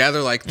getting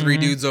together like 3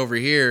 Mhm. dudes over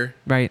here,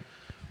 Right.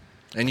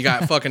 and you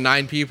got fucking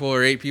 9 people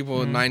or 8 people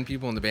Mm-hmm. and 9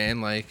 people in the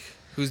band, like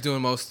who's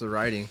doing most of the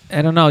writing?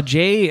 I don't know.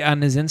 Jay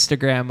on his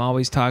Instagram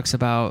always talks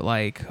about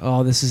like,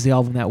 oh, this is the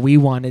album that we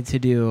wanted to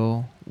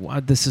do. Wow,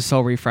 this is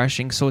so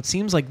refreshing. So it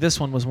seems like this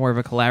one was more of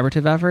a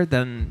collaborative effort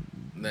than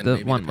Than the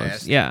maybe one the was.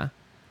 past. Yeah.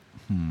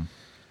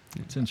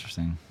 It's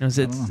interesting. Is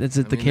I it don't know. is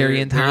it the mean,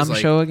 Carrie and there's Tom like-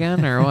 show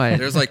again or what?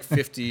 There's like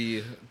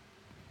 50,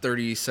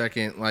 30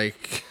 second,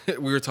 like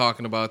we were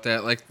talking about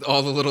that, like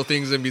all the little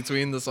things in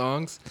between the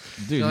songs.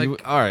 Dude, You're like- you,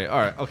 all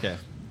right, okay.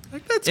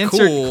 Like that's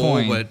Insert cool,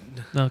 coin. but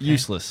Okay.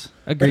 Useless.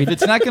 Agreed. If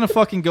it's not gonna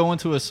fucking go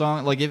into a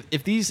song, like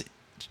if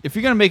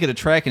you're gonna make it a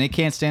track and it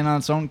can't stand on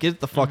its own, get it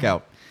the fuck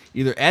out.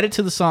 Either add it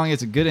to the song,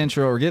 it's a good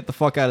intro, or get it the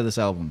fuck out of this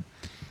album.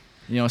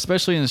 You know,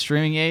 especially in the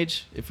streaming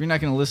age, if you're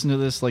not gonna listen to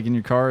this like in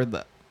your car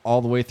all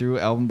the way through,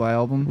 album by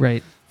album,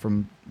 Right.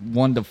 from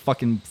 1 to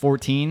fucking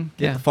 14,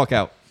 get Yeah. the fuck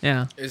out.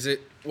 Yeah. is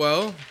it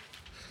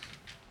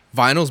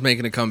vinyl's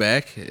making a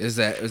comeback? Is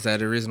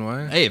that a reason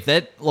why? Hey,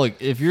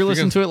 if you're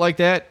listening to it like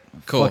that,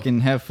 Cool.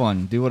 fucking have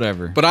fun, do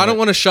whatever. But I don't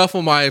want to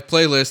shuffle my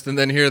playlist and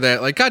then hear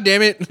that. Like, God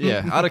damn it!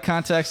 Yeah, out of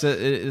context,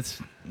 it's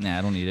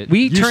I don't need it.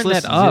 We Useless, turned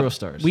that up. 0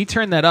 stars. We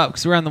turned that up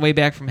because we were on the way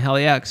back from Hell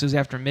Yeah, because it was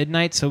after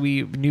midnight, so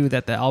we knew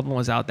that the album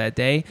was out that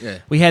day. Yeah.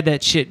 We had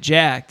that shit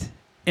jacked,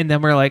 and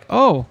then we're like,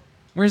 oh,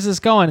 where's this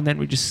going? And then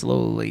we just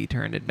slowly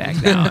turned it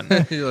back down.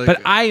 You're like,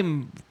 But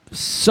I'm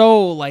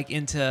so like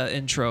into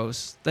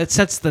intros. That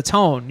sets the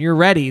tone. You're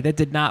ready. That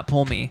did not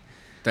pull me.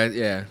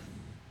 Yeah.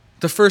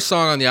 The first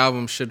song on the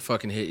album should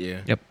fucking hit you.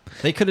 Yep.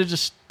 They could have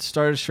just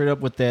started straight up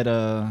with that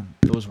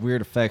those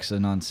weird effects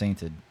in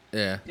Unsainted.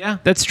 Yeah. Yeah,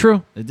 that's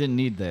true. It didn't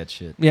need that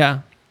shit.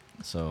 Yeah.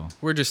 So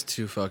We're just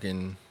too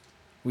fucking.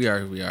 We are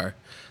who we are.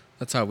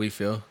 That's how we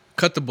feel.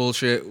 Cut the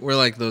bullshit. We're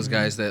like those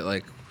guys that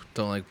like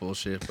don't like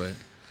bullshit, but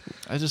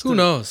I just who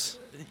knows?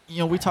 You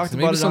know, we talked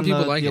Maybe about it some on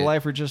people the like it.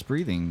 Alive or Just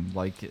Breathing.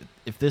 Like,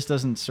 if this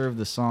doesn't serve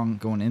the song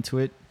going into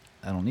it,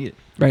 I don't need it.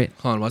 Right.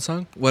 Hold on, what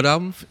song? What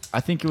album? I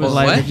think it was.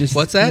 Alive or What? Just-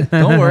 What's that?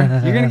 Don't worry,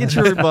 you're gonna get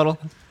your rebuttal.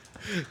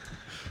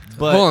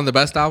 But Hold on, the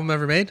best album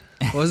ever made?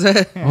 What was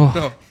that?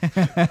 Oh.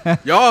 No.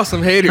 Y'all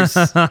some haters.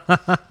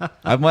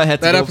 I might have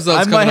to. That Go, episode's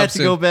I coming might up have to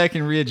go soon. back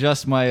and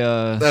readjust my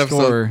That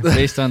score episode.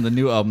 based on the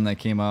new album that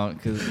came out.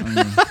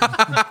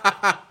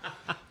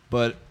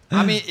 But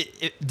I mean,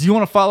 do you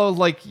want to follow?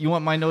 Like, you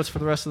want my notes for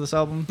the rest of this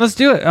album? Let's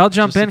do it. I'll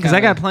jump Just to in because I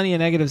kinda- got plenty of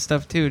negative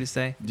stuff too to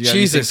say. Do you have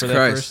Jesus anything for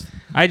that Christ. first?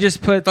 I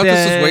just put Thought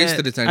that. this was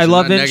wasted attention. I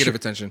love not intro- negative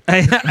attention.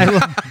 I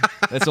love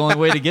That's the only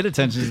way to get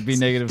attention is to be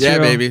negative. Yeah,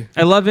 True. baby.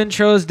 I love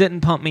intros.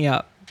 Didn't pump me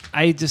up.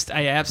 I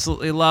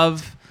absolutely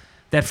love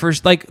that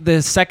first, like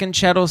the second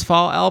Shadows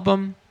Fall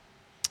album,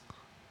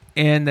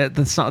 and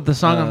the song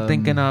I'm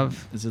thinking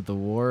of, Is it the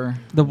War?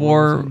 the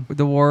war, thing?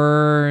 the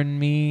war and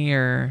me,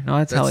 or no,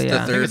 that's Hell That's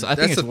Yeah. the third. I think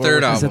That's it's the War third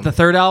Within. Is it album. the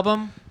third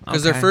album?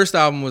 Because their first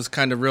album was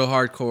kind of real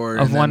hardcore.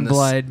 Of and then One this-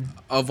 Blood,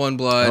 Of One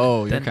Blood.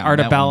 Oh, you're then counting Art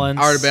of that one. Balance.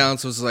 Art of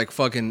Balance was like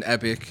fucking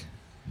epic.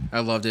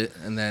 I loved it.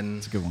 And then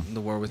It's a good one. The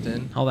War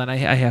Within. Hold on, I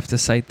have to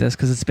cite this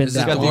because it's been Is it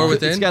that got The The long. War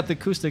Within? It's got the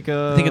acoustic.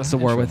 I think it's the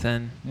War intro.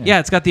 Within. Yeah. Yeah,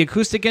 it's got the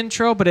acoustic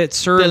intro, but it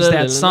serves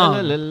that song.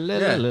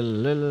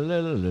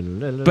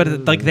 But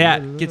like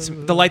that gets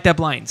the light that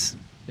blinds,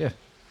 Yeah.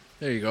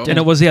 There you go. and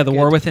it was the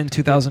War Within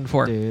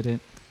 2004. Did it.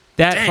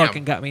 That Damn.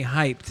 fucking got me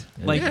hyped.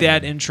 Like Yeah.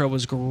 that intro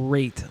was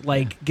great.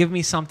 Like give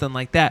me something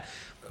like that.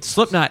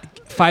 Slipknot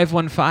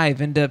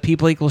 515 into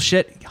People Equal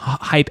Shit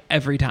hype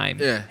every time.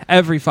 Yeah.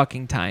 Every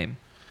fucking time.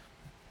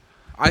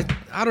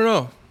 I don't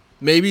know.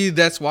 Maybe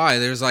that's why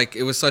there's like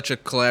it was such a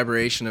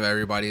collaboration of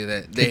everybody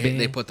that Could be.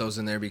 they put those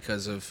in there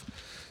because of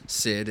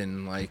Sid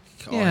and like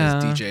all Yeah.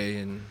 his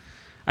DJ and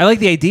I like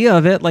the idea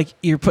of it. Like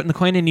you're putting the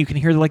coin in, you can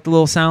hear like the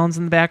little sounds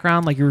in the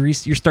background, like you're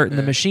starting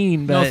the Yeah.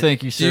 machine. No, But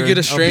thank you, do sir. you get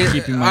a I'll be strange?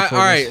 keeping my All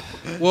right.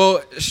 quarters.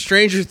 Well,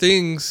 Stranger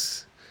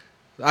Things.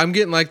 I'm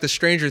getting like the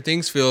Stranger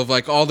Things feel of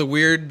like all the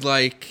weird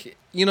like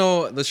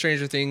the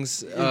Stranger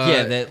Things.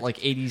 Yeah, that like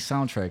 80s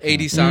soundtrack.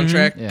 80s Mhm.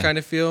 soundtrack Yeah. kind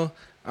of feel.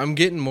 I'm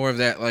getting more of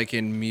that like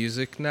in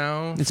music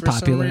now. it's for some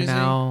popular reason.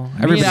 now.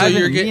 Me Everybody, So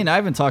you're me getting- and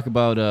Ivan talk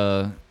about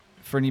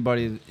for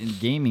anybody in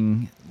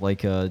gaming,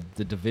 like the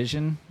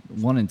Division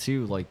 1 and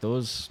 2, like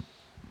those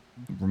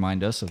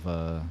remind us of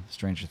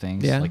Stranger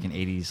Things, Yeah. like an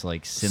 80s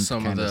like synth Some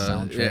of kind of the-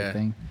 soundtrack yeah.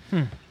 thing.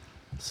 Hmm.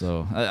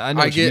 So I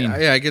know I what you get mean.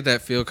 I get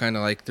that feel kind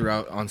of like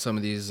throughout on some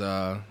of these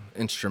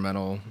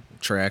instrumental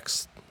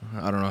tracks.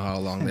 I don't know how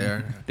long they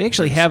are. they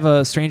actually have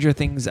a Stranger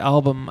Things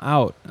album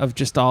out of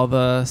just all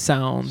the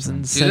sounds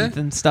and Do they? synth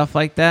and stuff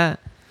like that.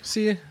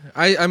 See,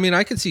 I mean,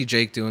 I could see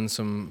Jake doing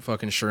some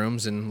fucking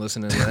shrooms and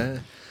listening to that.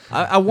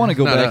 I want to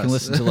go Not back us. and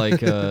listen to like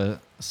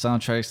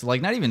soundtracks,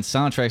 like not even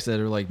soundtracks that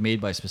are like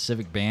made by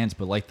specific bands,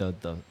 but like the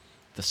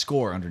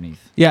score underneath.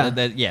 Yeah.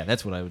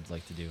 That's what I would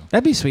like to do.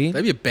 That'd be sweet.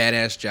 That'd be a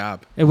badass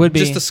job. It would be.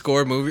 Just to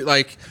score a movie,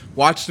 like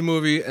watch the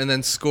movie and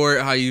then score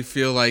it how you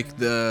feel like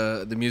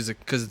the music,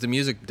 because the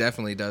music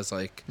definitely does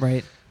like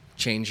Right.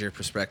 change your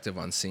perspective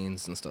on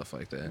scenes and stuff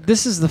like that.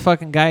 This is the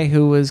fucking guy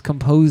who was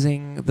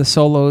composing the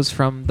solos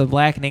from The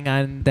Blackening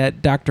on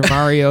that Dr.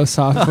 Mario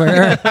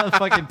software.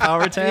 Fucking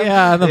power tab.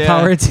 Yeah, the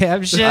power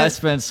tab shit. I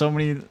spent so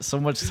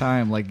much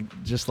time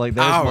like just like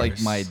that was like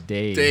Hours. my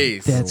day.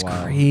 Days. for a That's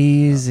while.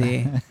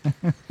 crazy.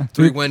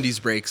 3 Wendy's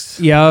breaks.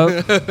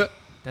 Yup.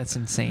 That's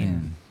insane.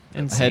 Man. I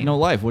Insane. had no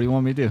life. What do you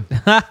want me to do?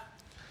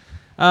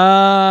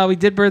 We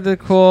did Bird the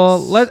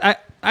Cool.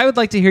 I would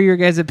like to hear your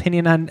guys'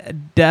 opinion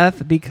on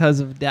Death because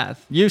of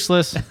Death.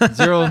 Useless.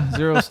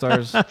 Zero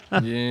stars.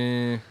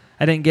 Yeah,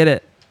 I didn't get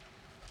it.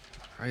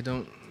 I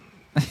don't.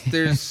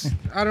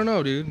 I don't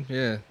know, dude.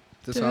 Yeah,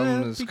 this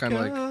album is kind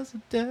of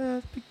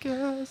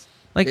like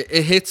Like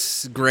it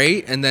hits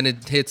great, and then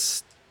it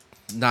hits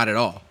not at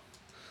all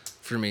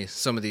for me.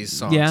 Some of these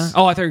songs. yeah.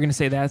 Oh, I thought you were gonna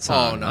say that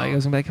song. Oh, no. Like, I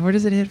was gonna be like, where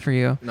does it hit for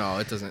you? No,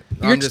 it doesn't.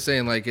 You're I'm just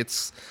saying, like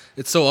it's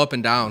so up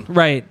and down.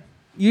 Right.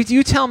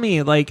 You tell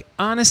me, like,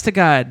 honest to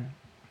God,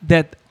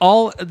 that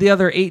all the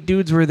other 8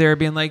 dudes were there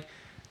being like,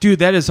 dude,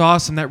 that is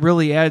awesome. That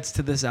really adds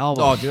to this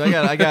album. Oh, dude,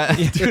 I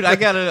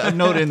got a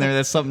note in there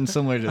that's something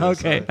similar to this.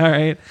 Okay, all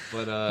right.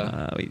 But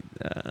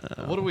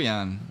what are we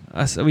on?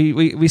 So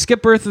we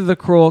skipped Birth of the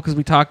Cruel because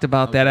we talked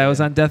about that. I Okay.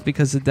 was on Death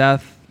because of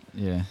Death.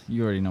 Yeah,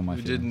 you already know my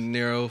We did feelings.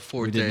 Nero We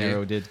Forte. did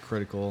Narrow, did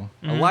Critical.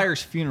 Mhm. A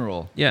Liar's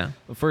Funeral. Yeah.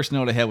 The first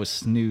note I had was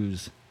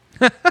snooze.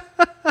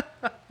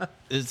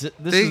 This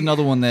They- is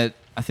another one that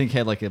I think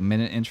had like a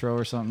minute intro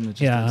or something. That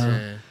just Yeah. didn't-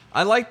 Yeah.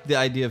 I liked the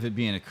idea of it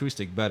being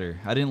acoustic better.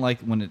 I didn't like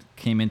when it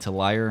came into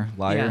Liar,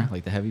 Yeah.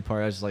 like the heavy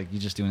part. I was just like,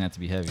 you're just doing that to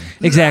be heavy.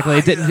 Exactly.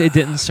 It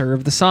didn't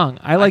serve the song.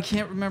 I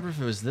can't remember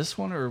if it was this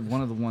one or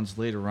one of the ones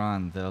later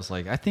on that I was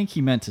like, I think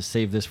he meant to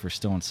save this for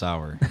Stone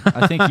Sour.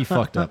 I think he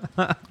fucked up.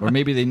 Or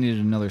maybe they needed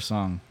another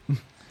song.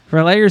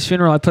 For Liar's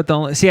Funeral, I put the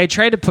only. See, I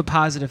tried to put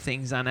positive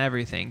things on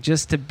everything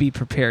just to be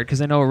prepared because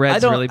I know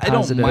Red's really I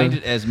positive. don't mind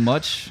it as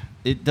much.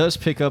 It does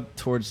pick up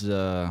towards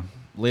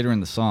later in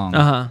the song.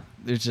 Uh-huh.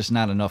 There's just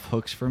not enough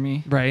hooks for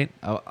me. Right.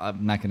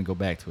 I'm not going to go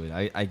back to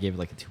it. I gave it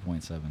like a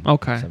 2.7.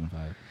 Okay. 7.5.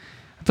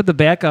 I put the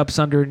backups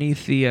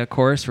underneath the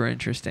chorus were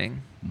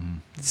interesting. Mhm.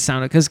 It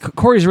sounded because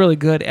Corey's really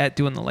good at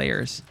doing the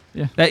layers.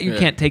 Yeah. That you Yeah.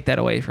 can't take that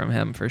away from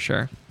him for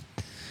sure.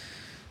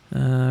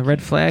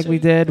 Red Flag we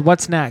did.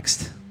 What's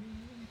next?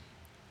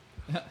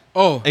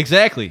 Oh,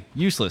 Exactly.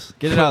 Useless.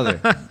 Get it out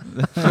of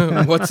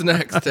there. what's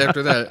next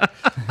after that,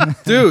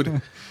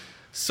 dude?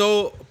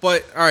 So,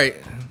 but all right,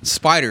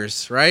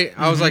 Spiders, right?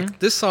 I was like,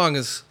 this song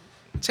is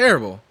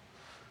terrible.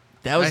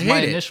 That was I my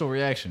hate it. initial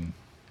reaction.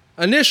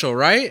 Initial,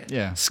 right?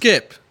 Yeah.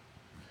 Skip,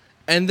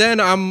 and then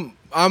I'm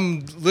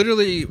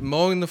literally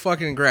mowing the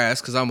fucking grass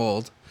because I'm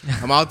old.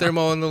 I'm out there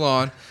mowing the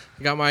lawn.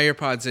 I got my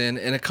earpods in,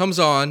 and it comes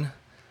on.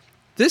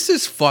 This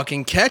is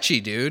fucking catchy,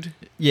 dude.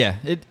 Yeah.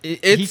 He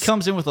It's-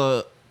 comes in with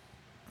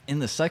in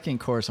the second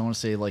chorus, I want to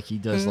say like he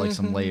does like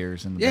some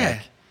layers in the Yeah.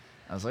 back.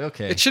 I was like,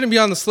 okay. It shouldn't be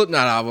on the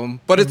Slipknot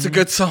album, but it's a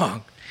good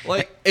song.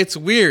 Like It's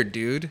weird,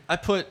 dude. I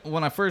put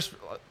when my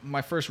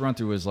first run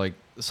through was like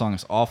the song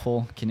is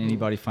awful. Can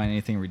anybody find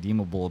anything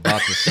redeemable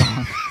about this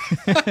song?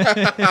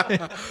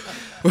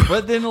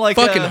 But then like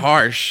Fucking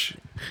harsh.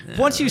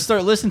 once you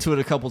start listening to it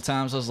a couple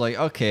times, I was like,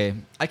 okay,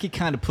 I could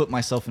kind of put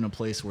myself in a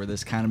place where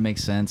this kind of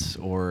makes sense,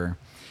 or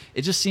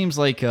it just seems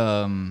like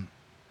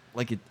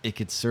it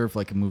could serve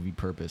like a movie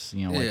purpose,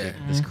 you know, like Yeah.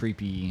 this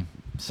creepy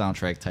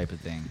soundtrack type of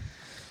thing.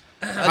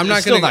 I'm It's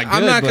not still gonna. not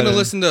I'm good, not but, gonna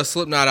listen to a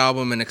Slipknot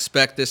album and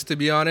expect this to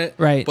be on it.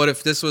 Right. But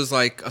if this was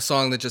like a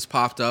song that just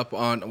popped up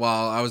on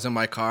while I was in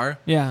my car,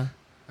 Yeah.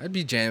 I'd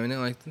be jamming it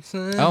like.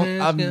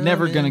 I'm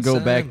never gonna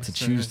go back to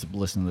choose to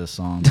listen to this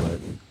song,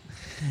 but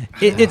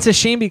It's a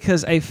shame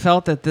because I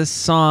felt that this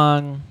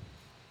song,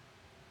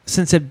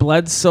 since it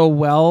bled so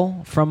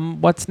well from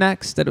What's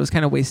Next, that it was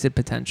kind of wasted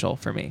potential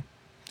for me.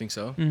 Think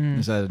so.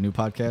 is that a new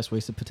podcast,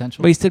 Wasted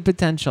Potential? Wasted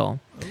potential.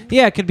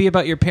 Yeah, it could be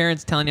about your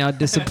parents telling you how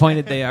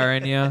disappointed they are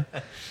in you.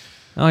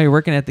 Oh, you're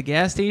working at the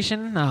gas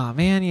station? Oh,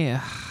 man,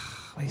 yeah.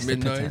 Wasted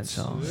Midnights.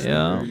 potential.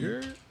 Yeah. Do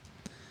you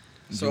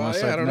So wanna yeah,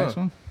 start I don't the next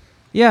know. one?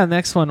 Yeah,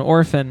 next one,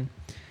 Orphan.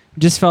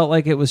 Just felt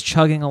like it was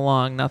chugging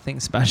along,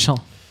 nothing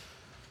special.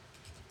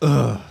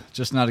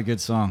 Just not a good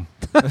song.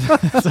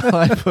 That's all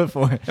I put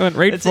for it. I went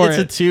right it's, for it's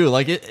it. a 2.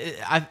 Like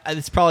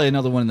it's probably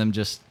another one of them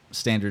just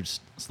standard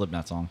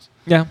Slipknot songs.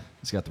 Yeah.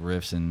 It's got the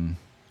riffs and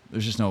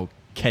there's just no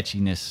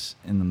catchiness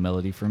in the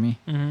melody for me.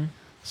 Mm-hmm.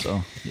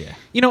 So yeah,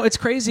 You know, it's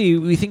crazy.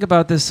 We think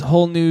about this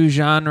whole new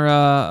genre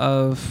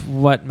of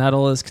what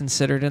metal is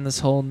considered in this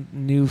whole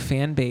new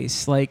fan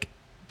base. Like,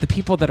 the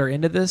people that are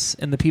into this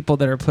and the people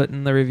that are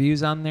putting the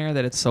reviews on there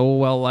that it's so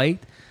well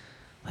liked.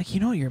 Like, you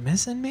know what you're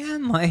missing,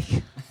 man? Like,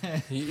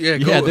 Yeah.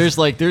 yeah. There's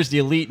the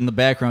elite in the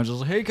background, just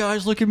like, hey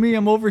guys, look at me,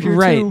 I'm over here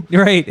right, too.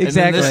 right, And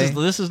then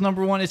exactly. this is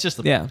number one. It's just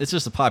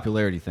a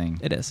popularity thing.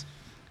 It is.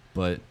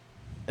 But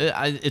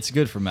it's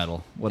good for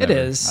metal. Whatever.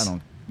 is. I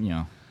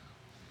don't.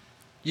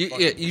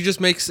 You just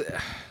makes.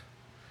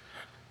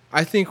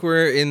 I think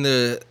we're in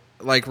the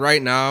like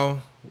right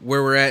now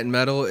where we're at in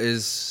metal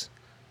is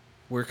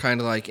we're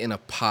kind of like in a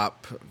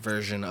pop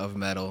version of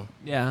metal.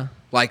 Yeah.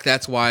 Like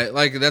that's why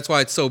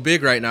it's so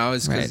big right now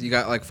is because Right. you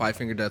got like Five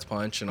Finger Death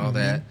Punch and all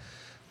that,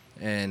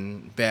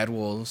 and Bad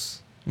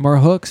Wolves. More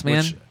hooks,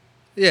 man. Which,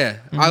 yeah,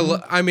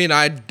 I mean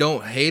I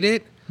don't hate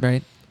it,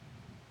 Right.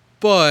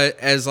 but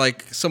as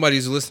like somebody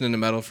who's listening to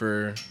metal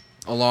for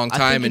a long I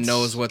time think and it's-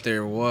 knows what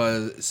there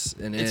was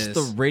and It's is.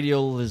 the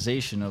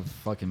radialization of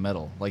fucking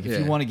metal. Like if Yeah.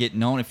 you want to get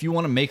known, if you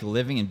want to make a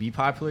living and be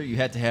popular, you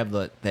have to have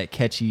that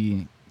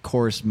catchy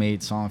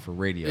chorus-made song for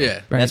radio. Yeah.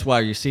 Right. That's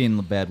why you're seeing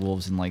the Bad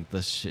Wolves and like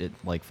the shit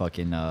like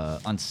fucking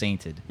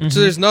Unsainted. So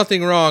there's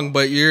nothing wrong,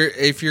 but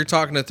if you're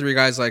talking to three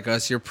guys like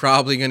us, you're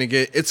probably gonna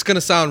it's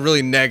gonna sound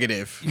really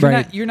negative.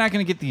 Right. You're not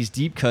gonna get these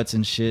deep cuts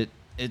and shit.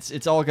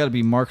 It's all got to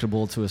be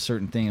marketable to a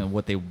certain thing of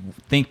what they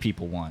think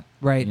people want.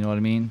 Right. You know what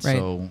I mean? Right.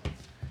 So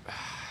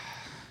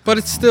But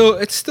it's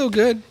still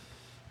good.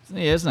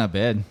 yeah, it's not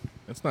bad.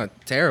 It's not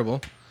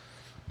terrible.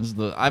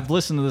 I've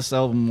listened to this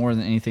album more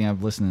than anything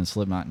I've listened to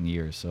Slipknot in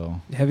years. So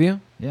Have you?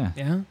 yeah.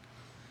 Yeah.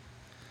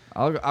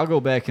 I'll go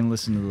back and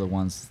listen to the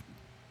ones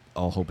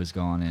All Hope Is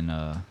Gone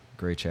and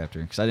Gray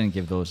Chapter because I didn't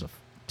give those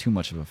too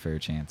much of a fair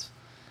chance.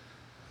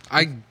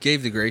 I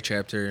gave the Gray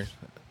Chapter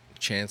a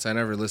chance. I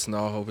never listened to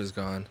All Hope Is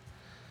Gone.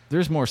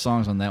 There's more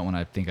songs on that one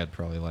I think I'd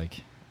probably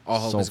like. All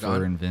Hope Is Sulfur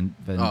Gone? and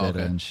Vendetta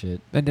okay. and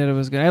shit. Vendetta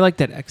was good. I like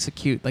that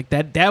Execute. Like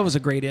that was a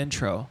great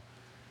intro.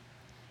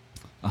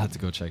 I'll have to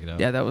go check it out.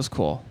 Yeah, that was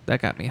cool. That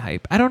got me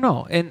hype. I don't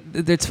know, and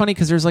it's funny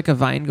because there's like a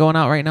Vine going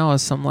out right now of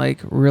some like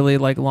really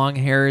like long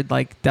haired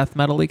like death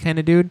metal-y kind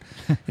of dude,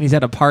 and he's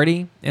at a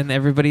party, and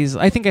everybody's.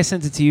 I think I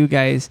sent it to you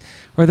guys,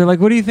 where they're like,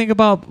 "What do you think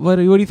about what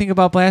do you think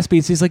about Blast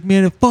Beats?" He's like,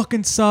 "Man, it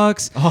fucking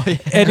sucks. Oh yeah.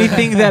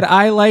 Anything that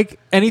I like,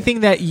 anything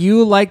that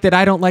you like that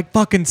I don't like,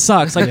 fucking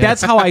sucks." Like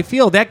that's how I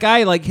feel. That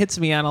guy like hits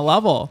me on a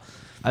level.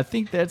 I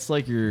think that's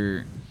like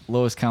your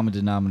lowest common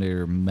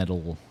denominator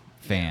metal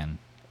fan.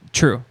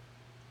 True.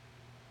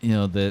 You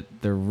know, that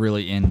they're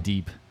really in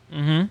deep.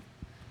 Mm-hmm.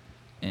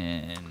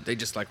 And They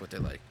just like what they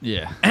like.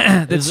 yeah.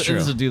 That's This true.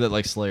 is a dude that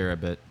likes Slayer, I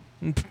bet.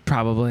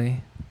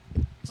 Probably.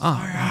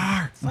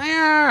 Slayer!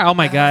 Oh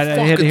my god, I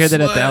had to hear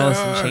that at the Alice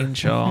in Chains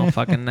show all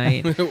fucking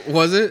night.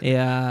 Was it?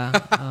 Yeah.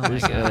 Oh my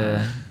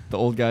god. The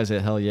old guys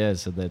at Hell Yeah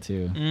said that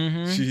too.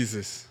 Mm-hmm.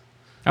 Jesus.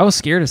 I was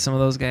scared of some of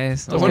those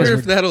guys. I Those wonder guys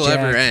if were that'll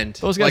ever jacked. end.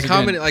 Those guys like are how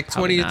gonna- many, like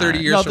Probably 20, 30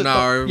 not. years from now,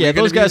 are we yeah,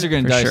 gonna those guys be, are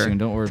going to For die sure. soon.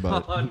 Don't worry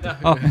about it.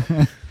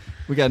 Oh,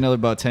 We got another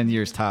about 10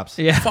 years tops.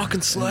 yeah. fucking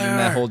And Slayer. then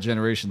that whole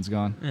generation's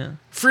gone. Yeah.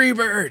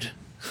 Freebird.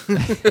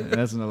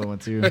 That's another one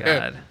too.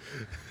 God.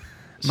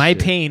 My Shit.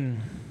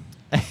 pain.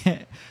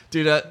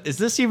 Dude, is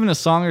this even a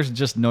song or is it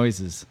just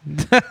noises?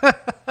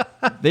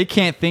 They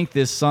can't think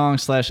this song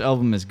 /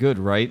 album is good,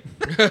 right?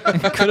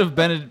 It could have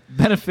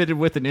benefited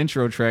with an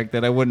intro track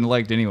that I wouldn't have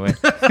liked anyway.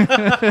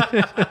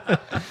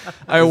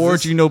 I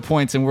award you no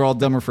points, and we're all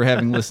dumber for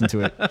having listened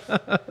to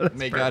it.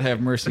 May God have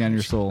mercy on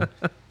your soul.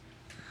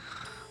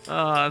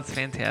 Oh, that's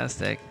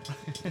fantastic.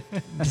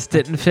 Just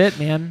didn't fit,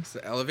 man. It's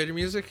the elevator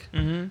music.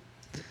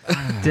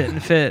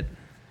 Didn't fit.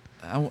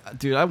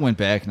 Dude, I went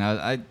back and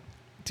I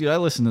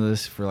listened to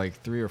this for like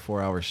 3 or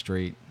 4 hours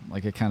straight.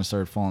 Like I kind of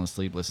started falling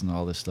asleep listening to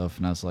all this stuff,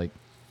 and I was like,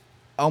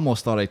 I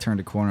almost thought I turned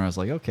a corner. I was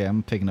like, okay,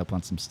 I'm picking up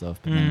on some stuff,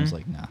 but then I was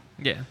like, nah,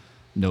 Yeah.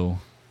 no.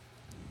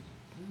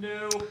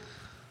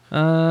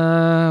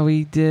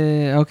 We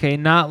did okay.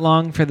 Not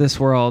long for this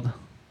world.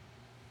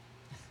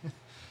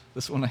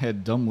 This one I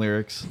had dumb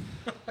lyrics.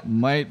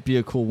 Might be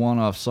a cool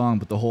one-off song,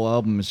 but the whole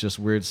album is just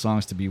weird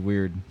songs to be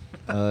weird.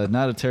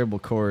 Not a terrible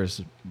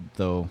chorus,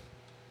 though.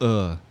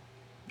 I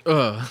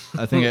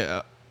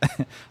think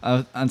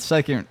on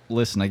second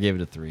listen, I gave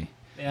it a 3.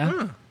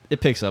 Yeah.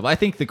 It picks up. I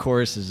think the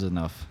chorus is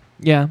enough.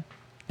 Yeah.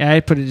 Yeah. I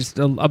put it just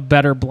a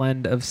better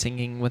blend of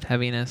singing with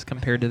heaviness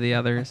compared to the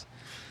others.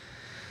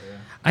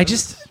 I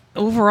just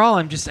overall,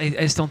 I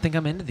just don't think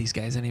I'm into these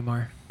guys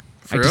anymore.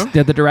 For real?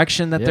 The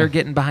direction that Yeah. they're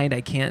getting behind,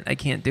 I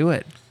can't do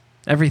it.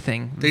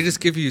 Everything. They just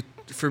give you,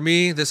 for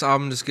me, this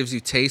album just gives you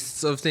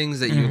tastes of things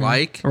that you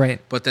like, Right.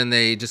 but then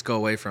they just go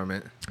away from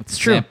it. It's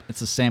true.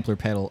 It's a sampler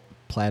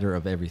platter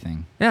of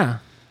everything. Yeah.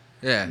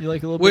 Yeah. You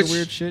like a little bit Which- of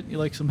weird shit? You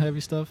like some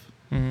heavy stuff?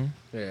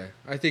 Mm-hmm. Yeah.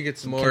 I think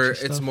it's Some more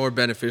catchy it's stuff. more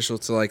beneficial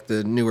to like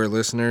the newer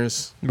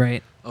listeners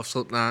Right. of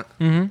Slipknot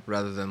Mm-hmm.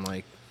 rather than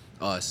like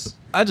us.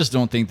 I just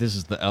don't think this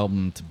is the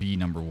album to be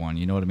number one.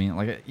 You know what I mean?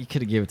 Like you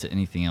could have gave it to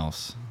anything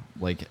else.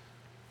 Like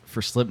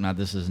for Slipknot,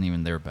 this isn't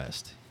even their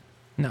best.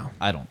 No.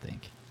 I don't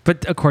think.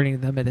 But according to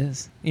them, it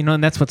is. You know,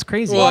 and that's what's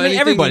crazy. Well, I mean,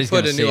 anything everybody's you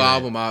put gonna a say new that.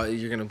 album out,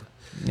 you're gonna.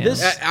 Yeah.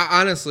 This-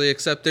 Honestly,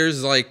 except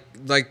there's like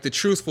the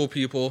truthful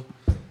people.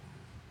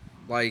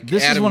 Like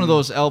This is Adam- one of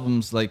those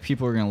albums like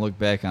people are gonna look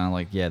back on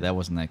like, yeah, that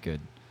wasn't that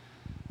good.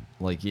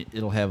 Like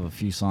it'll have a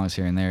few songs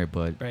here and there,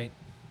 but right.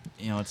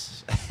 you know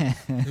it's.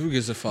 Who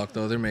gives a fuck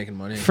though? They're making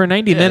money. For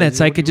 90 Yeah, minutes,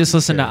 I what could do just you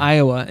listen to care?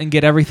 Iowa and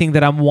get everything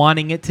that I'm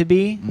wanting it to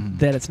be Mhm.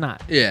 that it's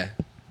not. Yeah.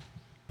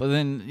 But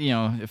then you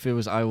know if it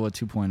was Iowa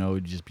 2.0,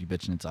 you'd just be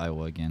bitching it's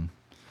Iowa again.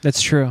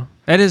 That's true.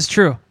 That is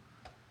true.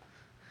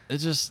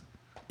 It's just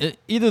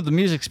either the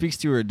music speaks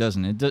to you or it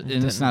doesn't. And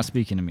it's doesn't. not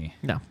speaking to me.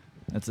 No.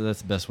 That's the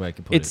best way I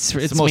could put It's- it.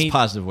 It's it's the most made-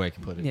 positive way I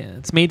could put it. Yeah,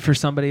 it's made for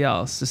somebody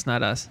else, just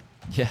not us.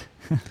 Yeah.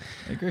 I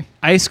agree.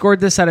 I scored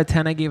this out of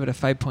 10. I gave it a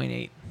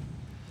 5.8.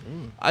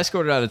 I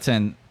scored it out of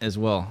 10 as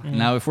well. Mhm.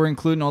 Now, if we're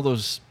including all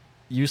those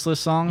useless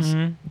songs,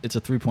 Mhm. it's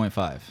a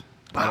 3.5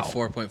 Out of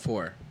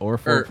 4.4. or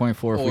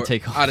 4.4 if we or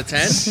take off. out of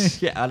 10?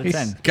 Yeah, out of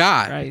 10.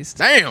 God. Christ.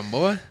 Damn,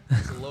 boy.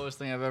 It's the lowest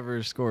thing I've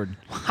ever scored.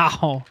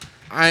 Wow.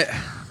 I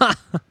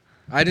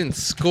didn't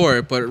score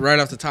it, but right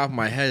off the top of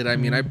my head, I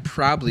mean, I'd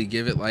probably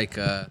give it like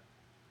a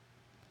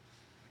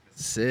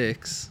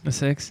 6. A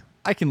 6?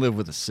 I can live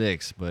with a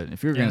 6, but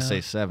if you were going Yeah. to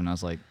say 7, I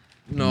was like,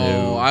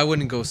 No, I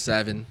wouldn't go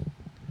 7.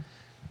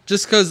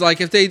 Just because, like,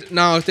 if they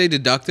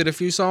deducted a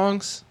few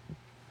songs,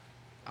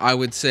 I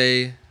would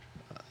say.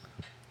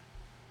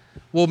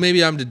 Well,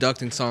 maybe I'm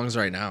deducting songs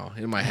right now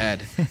in my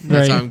head. That's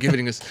Right. how I'm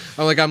giving this.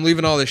 I'm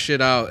leaving all this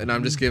shit out, and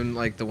I'm just giving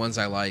like the ones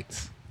I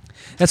liked.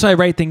 That's why I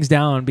write things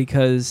down,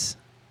 because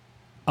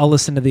I'll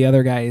listen to the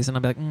other guys and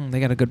I'll be like, they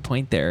got a good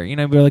point there. You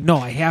know, we're like, no,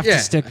 I have to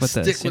stick with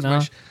this. You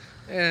know,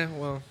 Yeah,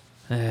 well,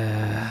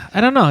 I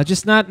don't know.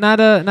 Just not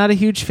a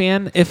huge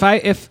fan.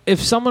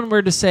 If someone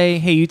were to say,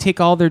 hey, you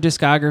take all their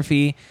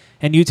discography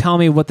and you tell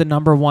me what the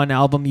number one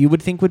album you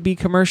would think would be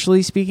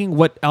commercially speaking,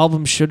 what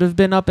album should have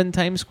been up in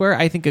Times Square,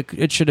 I think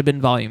it should have been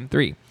Volume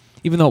 3.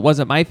 Even though it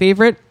wasn't my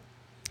favorite,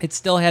 it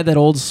still had that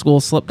old school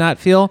Slipknot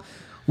feel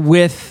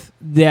with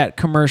that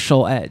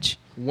commercial edge.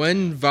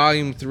 when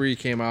Volume 3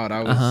 came out,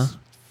 I was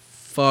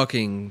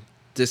fucking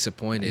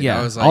disappointed. Yeah,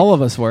 I was like, all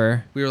of us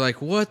were. we were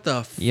like, what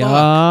the fuck?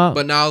 Yeah.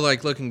 But now,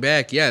 like, looking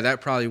back, yeah,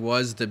 that probably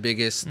was the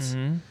biggest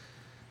Mm-hmm.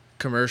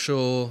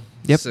 commercial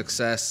Yep.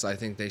 success I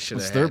think they should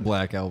have It's had. their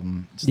black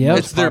album. Yep. the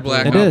It's most their popular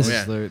black It album. is.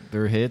 yeah.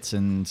 Their hits,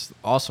 and it's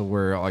also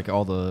where like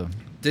all the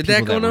Did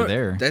people that go were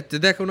there.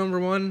 Did that go number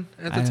one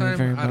at the I don't time?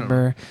 even I don't know.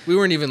 remember. We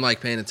weren't even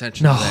like paying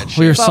attention No, to that we shit.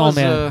 were If I so was,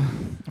 mad.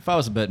 if I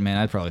was a betting man,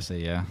 I'd probably say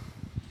yeah,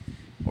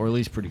 or at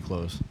least pretty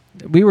close.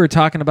 We were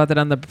talking about that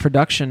on the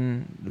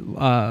production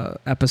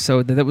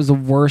episode, that it was the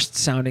worst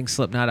sounding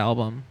Slipknot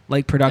album,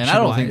 like production. And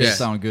I don't think wise. they Yeah.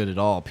 sound good at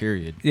all.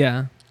 Period.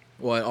 Yeah,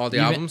 What, all the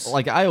Even- albums?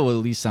 like Iowa,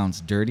 at least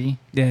sounds dirty,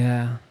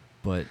 yeah.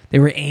 but They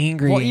were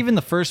angry. well, even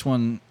the first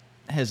one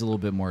has a little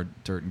bit more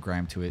dirt and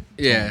grime to it.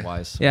 Yeah.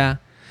 Wise. yeah.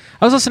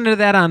 I was listening to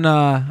that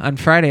on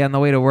Friday on the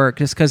way to work,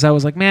 just because I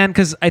was like, man,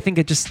 because I think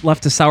it just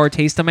left a sour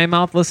taste in my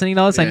mouth listening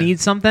to this. I Yeah. need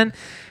something.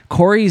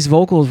 Corey's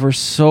vocals were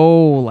so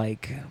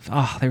like,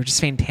 oh, they were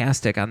just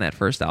fantastic on that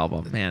first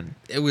album, man.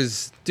 It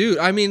was, dude.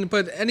 I mean,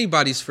 but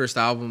anybody's first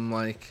album,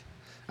 like,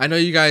 I know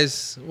you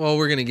guys. Well,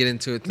 we're gonna get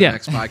into it in the Yeah.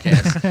 next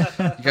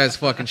podcast. You guys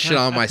fucking shit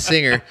on my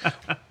singer,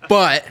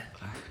 but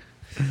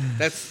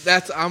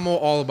that's I'm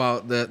all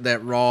about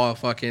that raw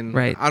fucking.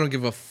 Right. I don't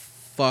give a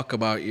fuck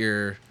about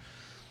your.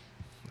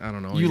 I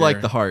don't know. You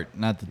like the heart,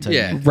 not the technique.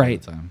 Yeah. all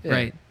Right. The time. Yeah.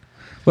 Right.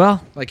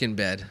 Well, like in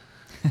bed.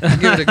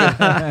 give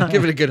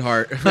it a good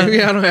heart.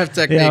 Maybe I don't have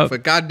technique, Yep.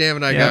 but goddamn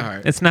it, I yeah, got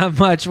heart. it's not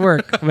much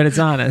work, but it's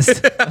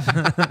honest.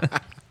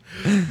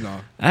 No,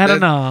 I don't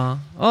know.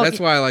 Well, That's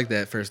why I like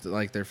their first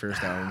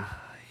album.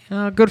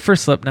 good for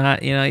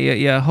Slipknot. You know,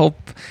 you hope,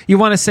 you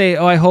want to say,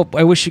 oh,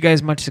 I wish you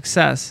guys much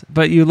success,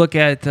 but you look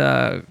at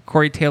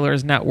Corey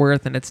Taylor's net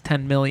worth and it's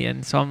 10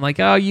 million. So I'm like,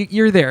 oh,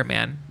 you're there,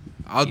 man.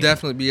 I'll Yeah.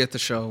 definitely be at the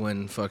show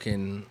when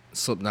fucking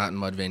Slipknot and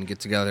Mudvayne get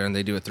together and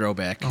they do a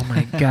throwback Oh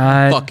my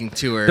god, fucking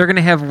tour. they're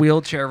gonna have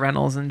wheelchair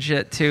rentals and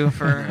shit too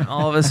for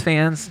all of us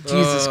fans.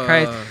 Jesus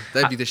Christ,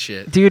 That'd be the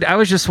shit. dude! I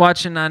was just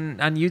watching on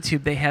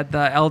YouTube. They had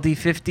the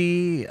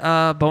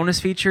LD50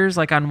 bonus features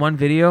like on one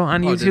video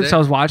on Oh, did YouTube. they? So I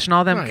was watching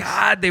all them. Nice.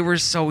 God, they were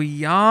so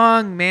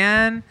young,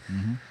 man.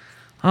 Mm-hmm.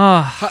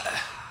 Oh,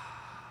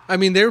 I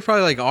mean, they were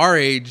probably like our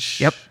age.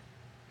 Yep.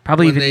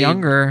 probably When even they-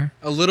 younger.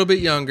 A little bit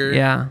younger.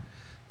 Yeah.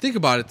 Think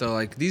about it though.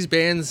 Like these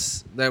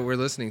bands that we're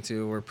listening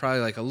to were probably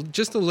like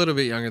just a little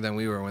bit younger than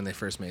we were when they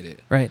first made it.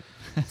 Right.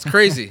 It's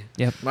crazy.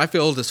 Yep. I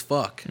feel old as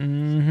fuck.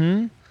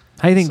 Mm-hmm.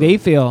 How do you think So- they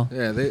feel?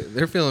 Yeah,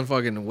 they're feeling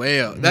fucking way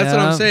out. That's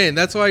what Yeah. I'm saying.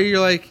 That's why you're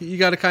like, you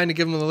got to kind of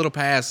give them a little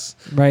pass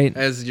Right.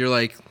 as you're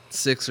like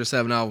 6 or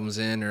 7 albums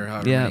in or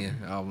however Yeah. many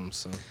albums.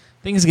 So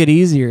Things get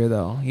easier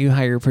though. You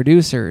hire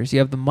producers. You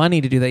have the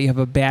money to do that. You have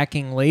a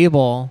backing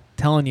label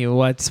telling you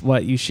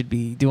what you should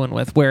be doing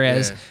with.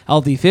 Whereas Yeah.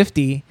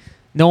 LD50,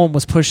 no one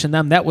was pushing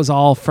them. That was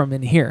all from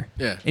in here.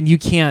 yeah, And you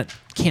can't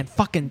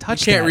fucking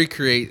touch you can't that.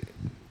 recreate.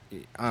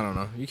 I don't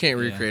know. You can't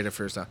Yeah. recreate it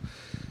first time.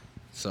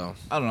 So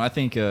I don't know. I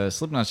think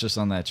Slipknot's just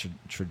on that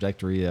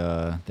trajectory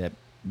that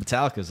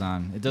Metallica's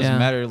on. It doesn't Yeah.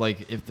 matter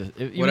like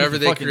even whatever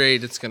if they fucking-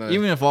 create, it's gonna.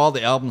 Even if all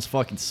the albums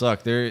fucking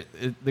suck, they're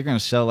gonna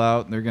sell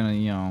out. They're gonna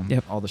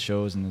Yep. all the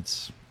shows, and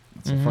it's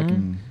Mhm. a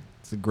fucking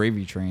it's a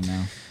gravy train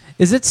now.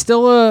 Is it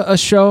still a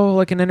show,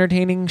 like an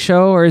entertaining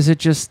show, or is it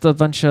just a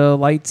bunch of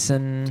lights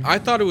and I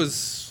thought it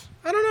was.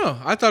 I don't know.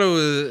 I thought it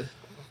was.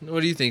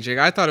 What do you think, Jake?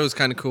 I thought it was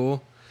kind of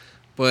cool,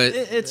 but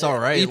It's all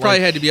right. You probably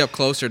Like, had to be up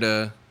closer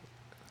to.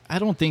 I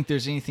don't think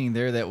there's anything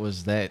there that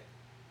was that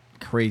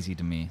crazy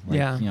to me. Like,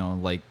 Yeah.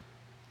 like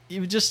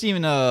even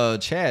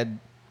Chad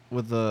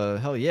with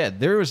hell yeah,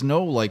 there was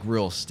no like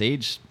real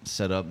stage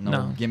setup,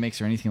 no,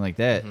 gimmicks or anything like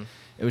that. Mhm.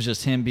 It was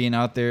just him being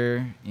out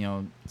there,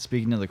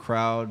 speaking to the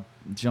crowd,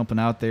 jumping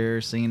out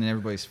there, singing in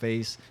everybody's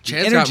face. The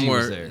Chad's got energy more.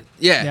 was there,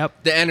 Yeah.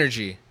 Yep. The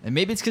energy. and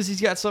maybe it's because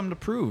he's got something to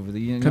prove.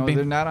 Could be.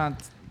 They're not on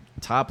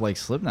top like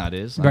Slipknot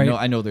is. Right.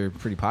 I know they're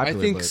pretty popular.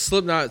 I think but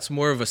Slipknot's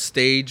more of a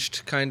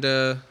staged kind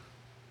of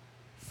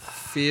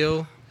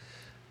feel.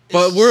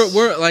 But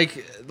we're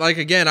like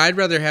again, I'd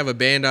rather have a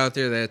band out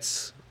there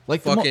that's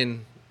like the mo-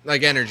 fucking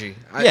like energy.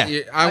 Yeah.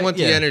 I want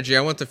the Yeah. energy.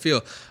 I want the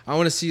feel. I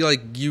want to see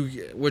like you,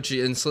 which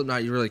in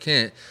Slipknot you really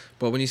can't.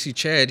 But when you see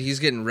Chad, he's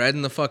getting red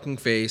in the fucking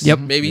face. Yep.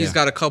 Maybe he's Yeah.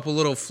 got a couple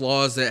little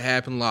flaws that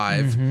happen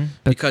live Mhm.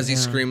 But, because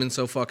he's yeah. screaming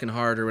so fucking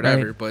hard or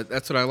whatever. Right. But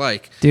that's what I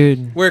like.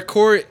 dude? Where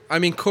Corey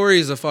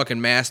is a fucking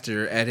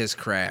master at his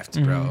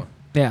craft, bro. Mhm.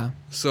 Yeah.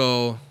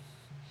 So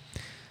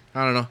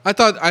I don't know. I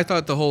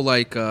thought the whole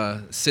like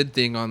Sid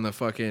thing on the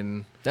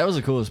fucking that was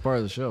the coolest part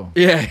of the show.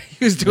 yeah,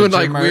 he was doing The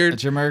like weird.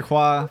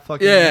 Jamiroquai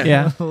fucking Yeah.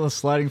 Yeah. little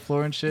sliding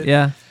floor and shit.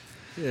 Yeah.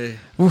 Yeah.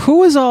 Well, who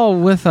was all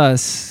with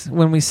us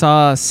when we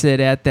saw Sid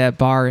at that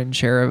bar in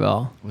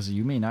Cherville? Was it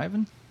you, me, and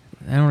Ivan?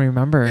 I don't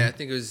remember. Yeah, I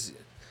think it was.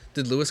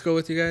 Did Lewis go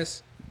with you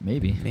guys?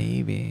 Maybe.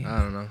 Maybe. I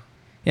don't know.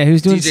 Yeah, he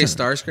was doing DJ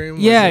some- Starscream.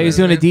 Yeah, that he was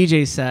his doing a name?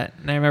 DJ set,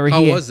 and I remember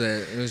How he. was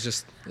that? It was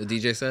just a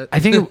DJ set. I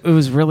think it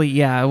was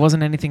really it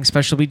wasn't anything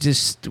special.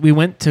 We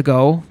went to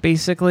go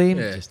basically.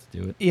 Yeah. Just to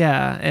do it.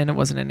 Yeah, and it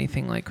wasn't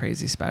anything like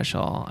crazy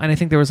special. And I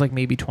think there was like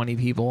maybe 20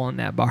 people in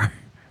that bar.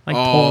 Like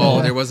Oh,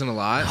 total. there wasn't a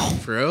lot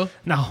for real.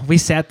 No, we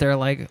sat there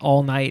like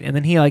all night, and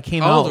then he like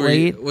came How old out were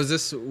late. you? Was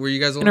this? Were you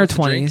guys old In our enough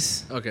to drink?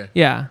 20s. Okay.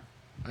 Yeah,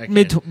 I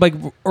mid can't- like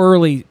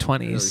early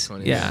 20s.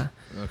 Early 20s. Yeah.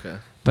 Okay.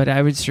 But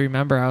I would just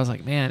remember, I was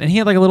like, man. And he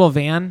had like a little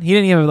van. He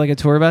didn't even have like a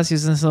tour bus. He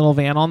was in this little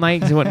van all night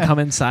because he wouldn't come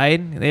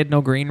inside. They had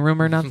no green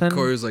room or nothing.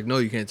 Corey was like, "No,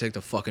 you can't take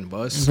the fucking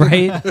bus."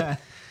 Right?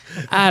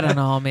 I don't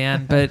know,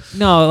 man. But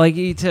no, like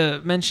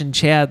to mention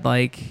Chad,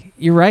 like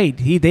you're right.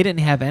 They didn't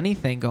have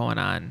anything going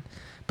on.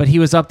 But he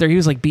was up there. He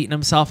was like beating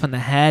himself in the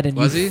head, and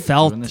Was you he?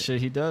 felt, Doing the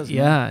shit he does. man.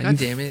 yeah, God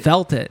you damn it.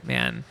 felt it,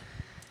 man.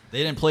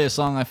 They didn't play a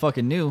song I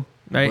fucking knew.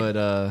 Right.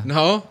 But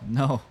No.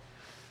 no.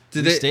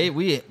 Did we they? stayed.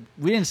 We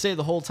didn't stay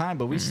the whole time,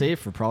 but we stayed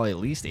for probably at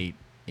least eight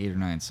or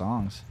nine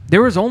songs.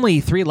 There was only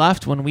 3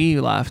 left when we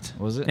left.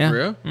 Was it? Yeah. For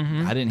real?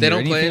 Mm-hmm. I didn't They hear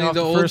don't play anything any off of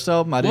the the old- first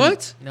album. I didn't,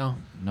 What? No,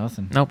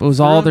 Nothing. nope. It was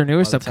all real? their newer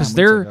By the stuff because time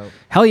we their took out.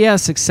 Hell Yeah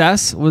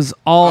Success was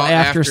all Oh,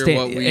 after after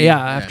what we- yeah, yeah.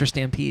 after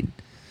Stampede.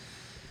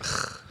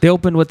 They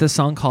opened with this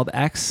song called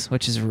X,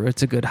 which is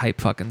it's a good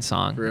hype fucking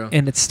song, For real?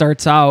 and it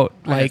starts out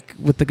I have- like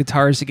with the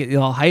guitars to get you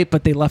all hype,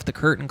 but they left the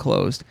curtain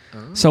closed.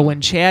 So Oh.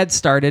 when Chad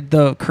started,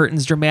 the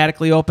curtains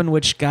dramatically opened,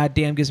 which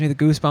goddamn gives me the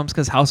goosebumps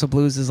because House of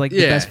Blues is like the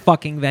Yeah. best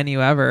fucking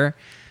venue ever.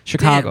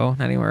 Chicago,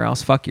 not anywhere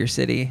else. Fuck your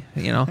city,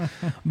 you know.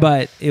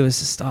 But it was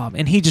just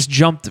and he just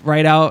jumped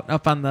right out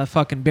up on the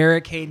fucking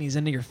barricade, and he's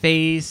into your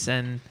face,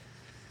 and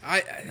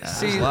I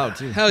see. was loud,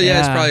 too. Hell yeah,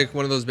 it's Yeah. probably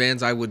one of those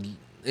bands I would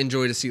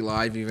enjoy to see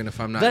live, even if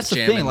I'm not. That's the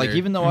jamming thing. Like there.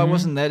 even though I Mhm.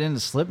 wasn't that into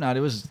Slipknot,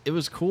 it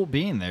was cool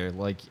being there.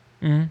 Like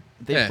mhm.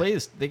 they Yeah. play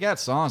this, they got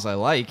songs I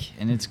like,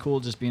 and it's cool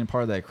just being a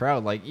part of that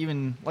crowd. Like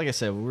even like I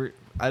said,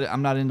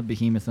 I'm not into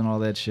Behemoth and all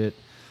that shit,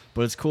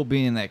 but it's cool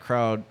being in that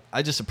crowd.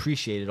 I just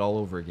appreciate it all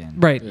over again.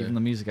 Right. Even the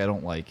music I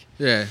don't like.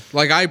 Yeah,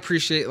 like I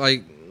appreciate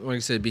like I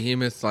said,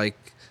 Behemoth.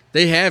 Like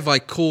they have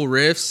like cool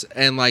riffs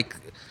and like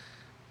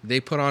they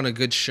put on a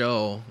good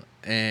show.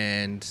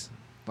 And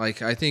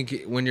like I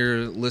think when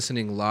you're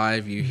listening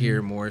live, you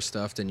hear more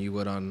stuff than you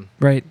would on.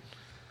 Right.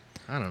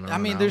 I don't know. I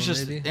mean, an there's album,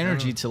 just maybe? I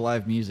energy don't to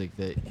live music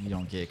that you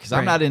don't get. Because Right.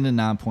 I'm not into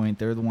Nonpoint.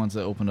 They're the ones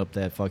that opened up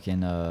that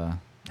fucking Hell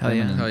Yeah.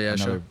 and Hell Yeah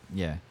show.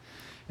 Yeah,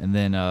 and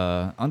then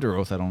Under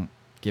Oath I don't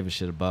give a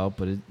shit about,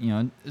 but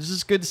it's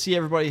just good to see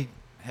everybody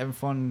having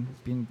fun,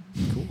 being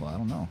cool. I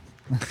don't know.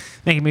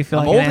 Making me feel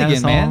I'm like old an again,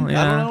 asshole. man. I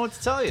Yeah. don't know what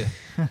to tell you.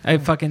 I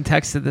fucking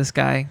texted this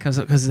guy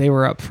because they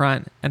were up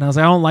front, and I was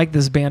like, I don't like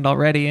this band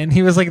already, and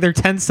he was like, they're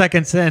 10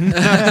 seconds in. I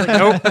was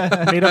like,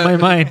 nope, made up my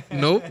mind.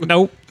 Nope.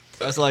 Nope.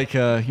 I was like,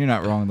 you're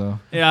not wrong though.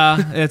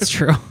 Yeah, it's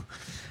true.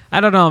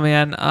 I don't know,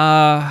 man.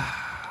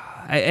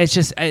 It's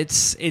just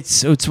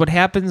it's what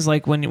happens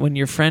like when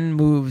your friend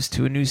moves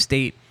to a new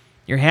state.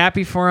 You're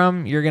happy for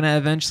him. You're gonna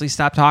eventually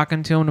stop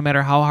talking to him, no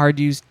matter how hard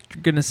you're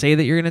gonna say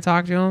that you're gonna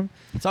talk to him.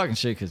 I'm talking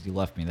shit because you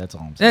left me. That's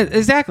all I'm saying.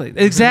 Exactly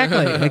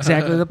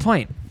the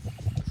point.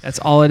 That's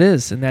all it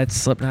is, and that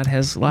Slipknot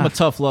has I'm a left.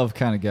 tough love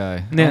kind of guy.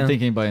 I Yeah. don't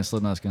think anybody in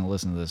Slipknot's going to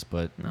listen to this,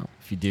 but No.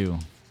 if you do,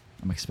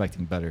 I'm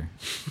expecting better.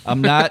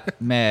 I'm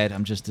not mad.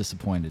 I'm just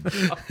disappointed.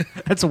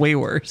 That's way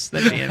worse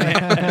than being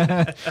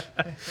mad.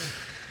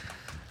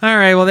 All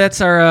right, well,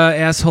 that's our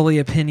assholey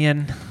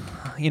opinion.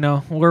 You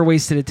know, we're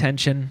wasted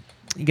attention.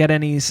 You got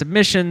any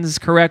submissions,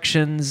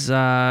 corrections,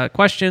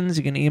 questions,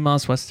 you can email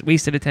us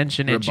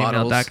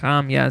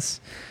wastedattention@gmail.com.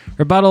 Yes.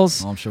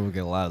 Rebuttals. Well, I'm sure we'll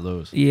get a lot of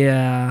those.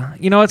 Yeah.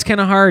 You know, it's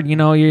kind of hard. You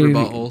know,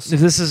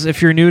 Rebuttals.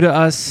 if you're new to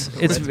us,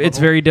 it's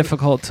very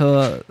difficult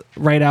to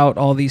write out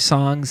all these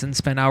songs and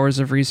spend hours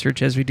of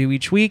research as we do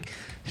each week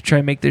to try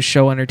and make this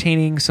show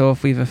entertaining. So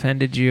if we've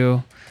offended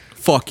you,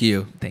 Fuck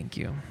you. thank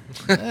you.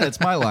 Yeah,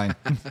 it's my line.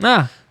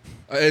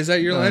 Is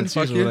that your line? That's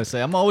Fuck usually you. what I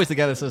say. I'm always the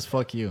guy that says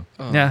 "fuck you."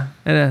 Oh. Yeah,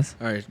 it is.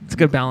 All right. It's a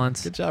good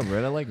balance. Good job,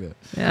 Red. I like that.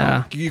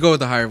 Yeah. You go with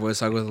the higher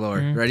voice. I'll go with the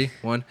lower. Mhm. Ready?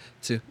 1,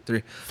 2,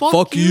 3.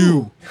 Fuck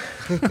you.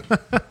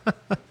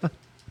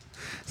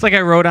 It's like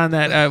I wrote on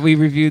that. We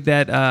reviewed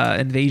that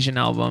Invasion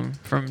album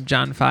from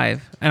John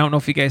 5. I don't know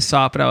if you guys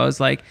saw it, but I was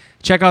like,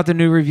 check out the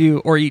new review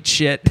or eat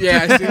shit.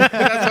 Yeah, see, that's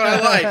what I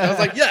like. I was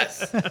like,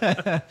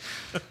 yes.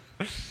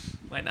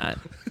 Why not?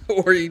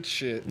 Or eat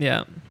shit.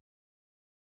 Yeah.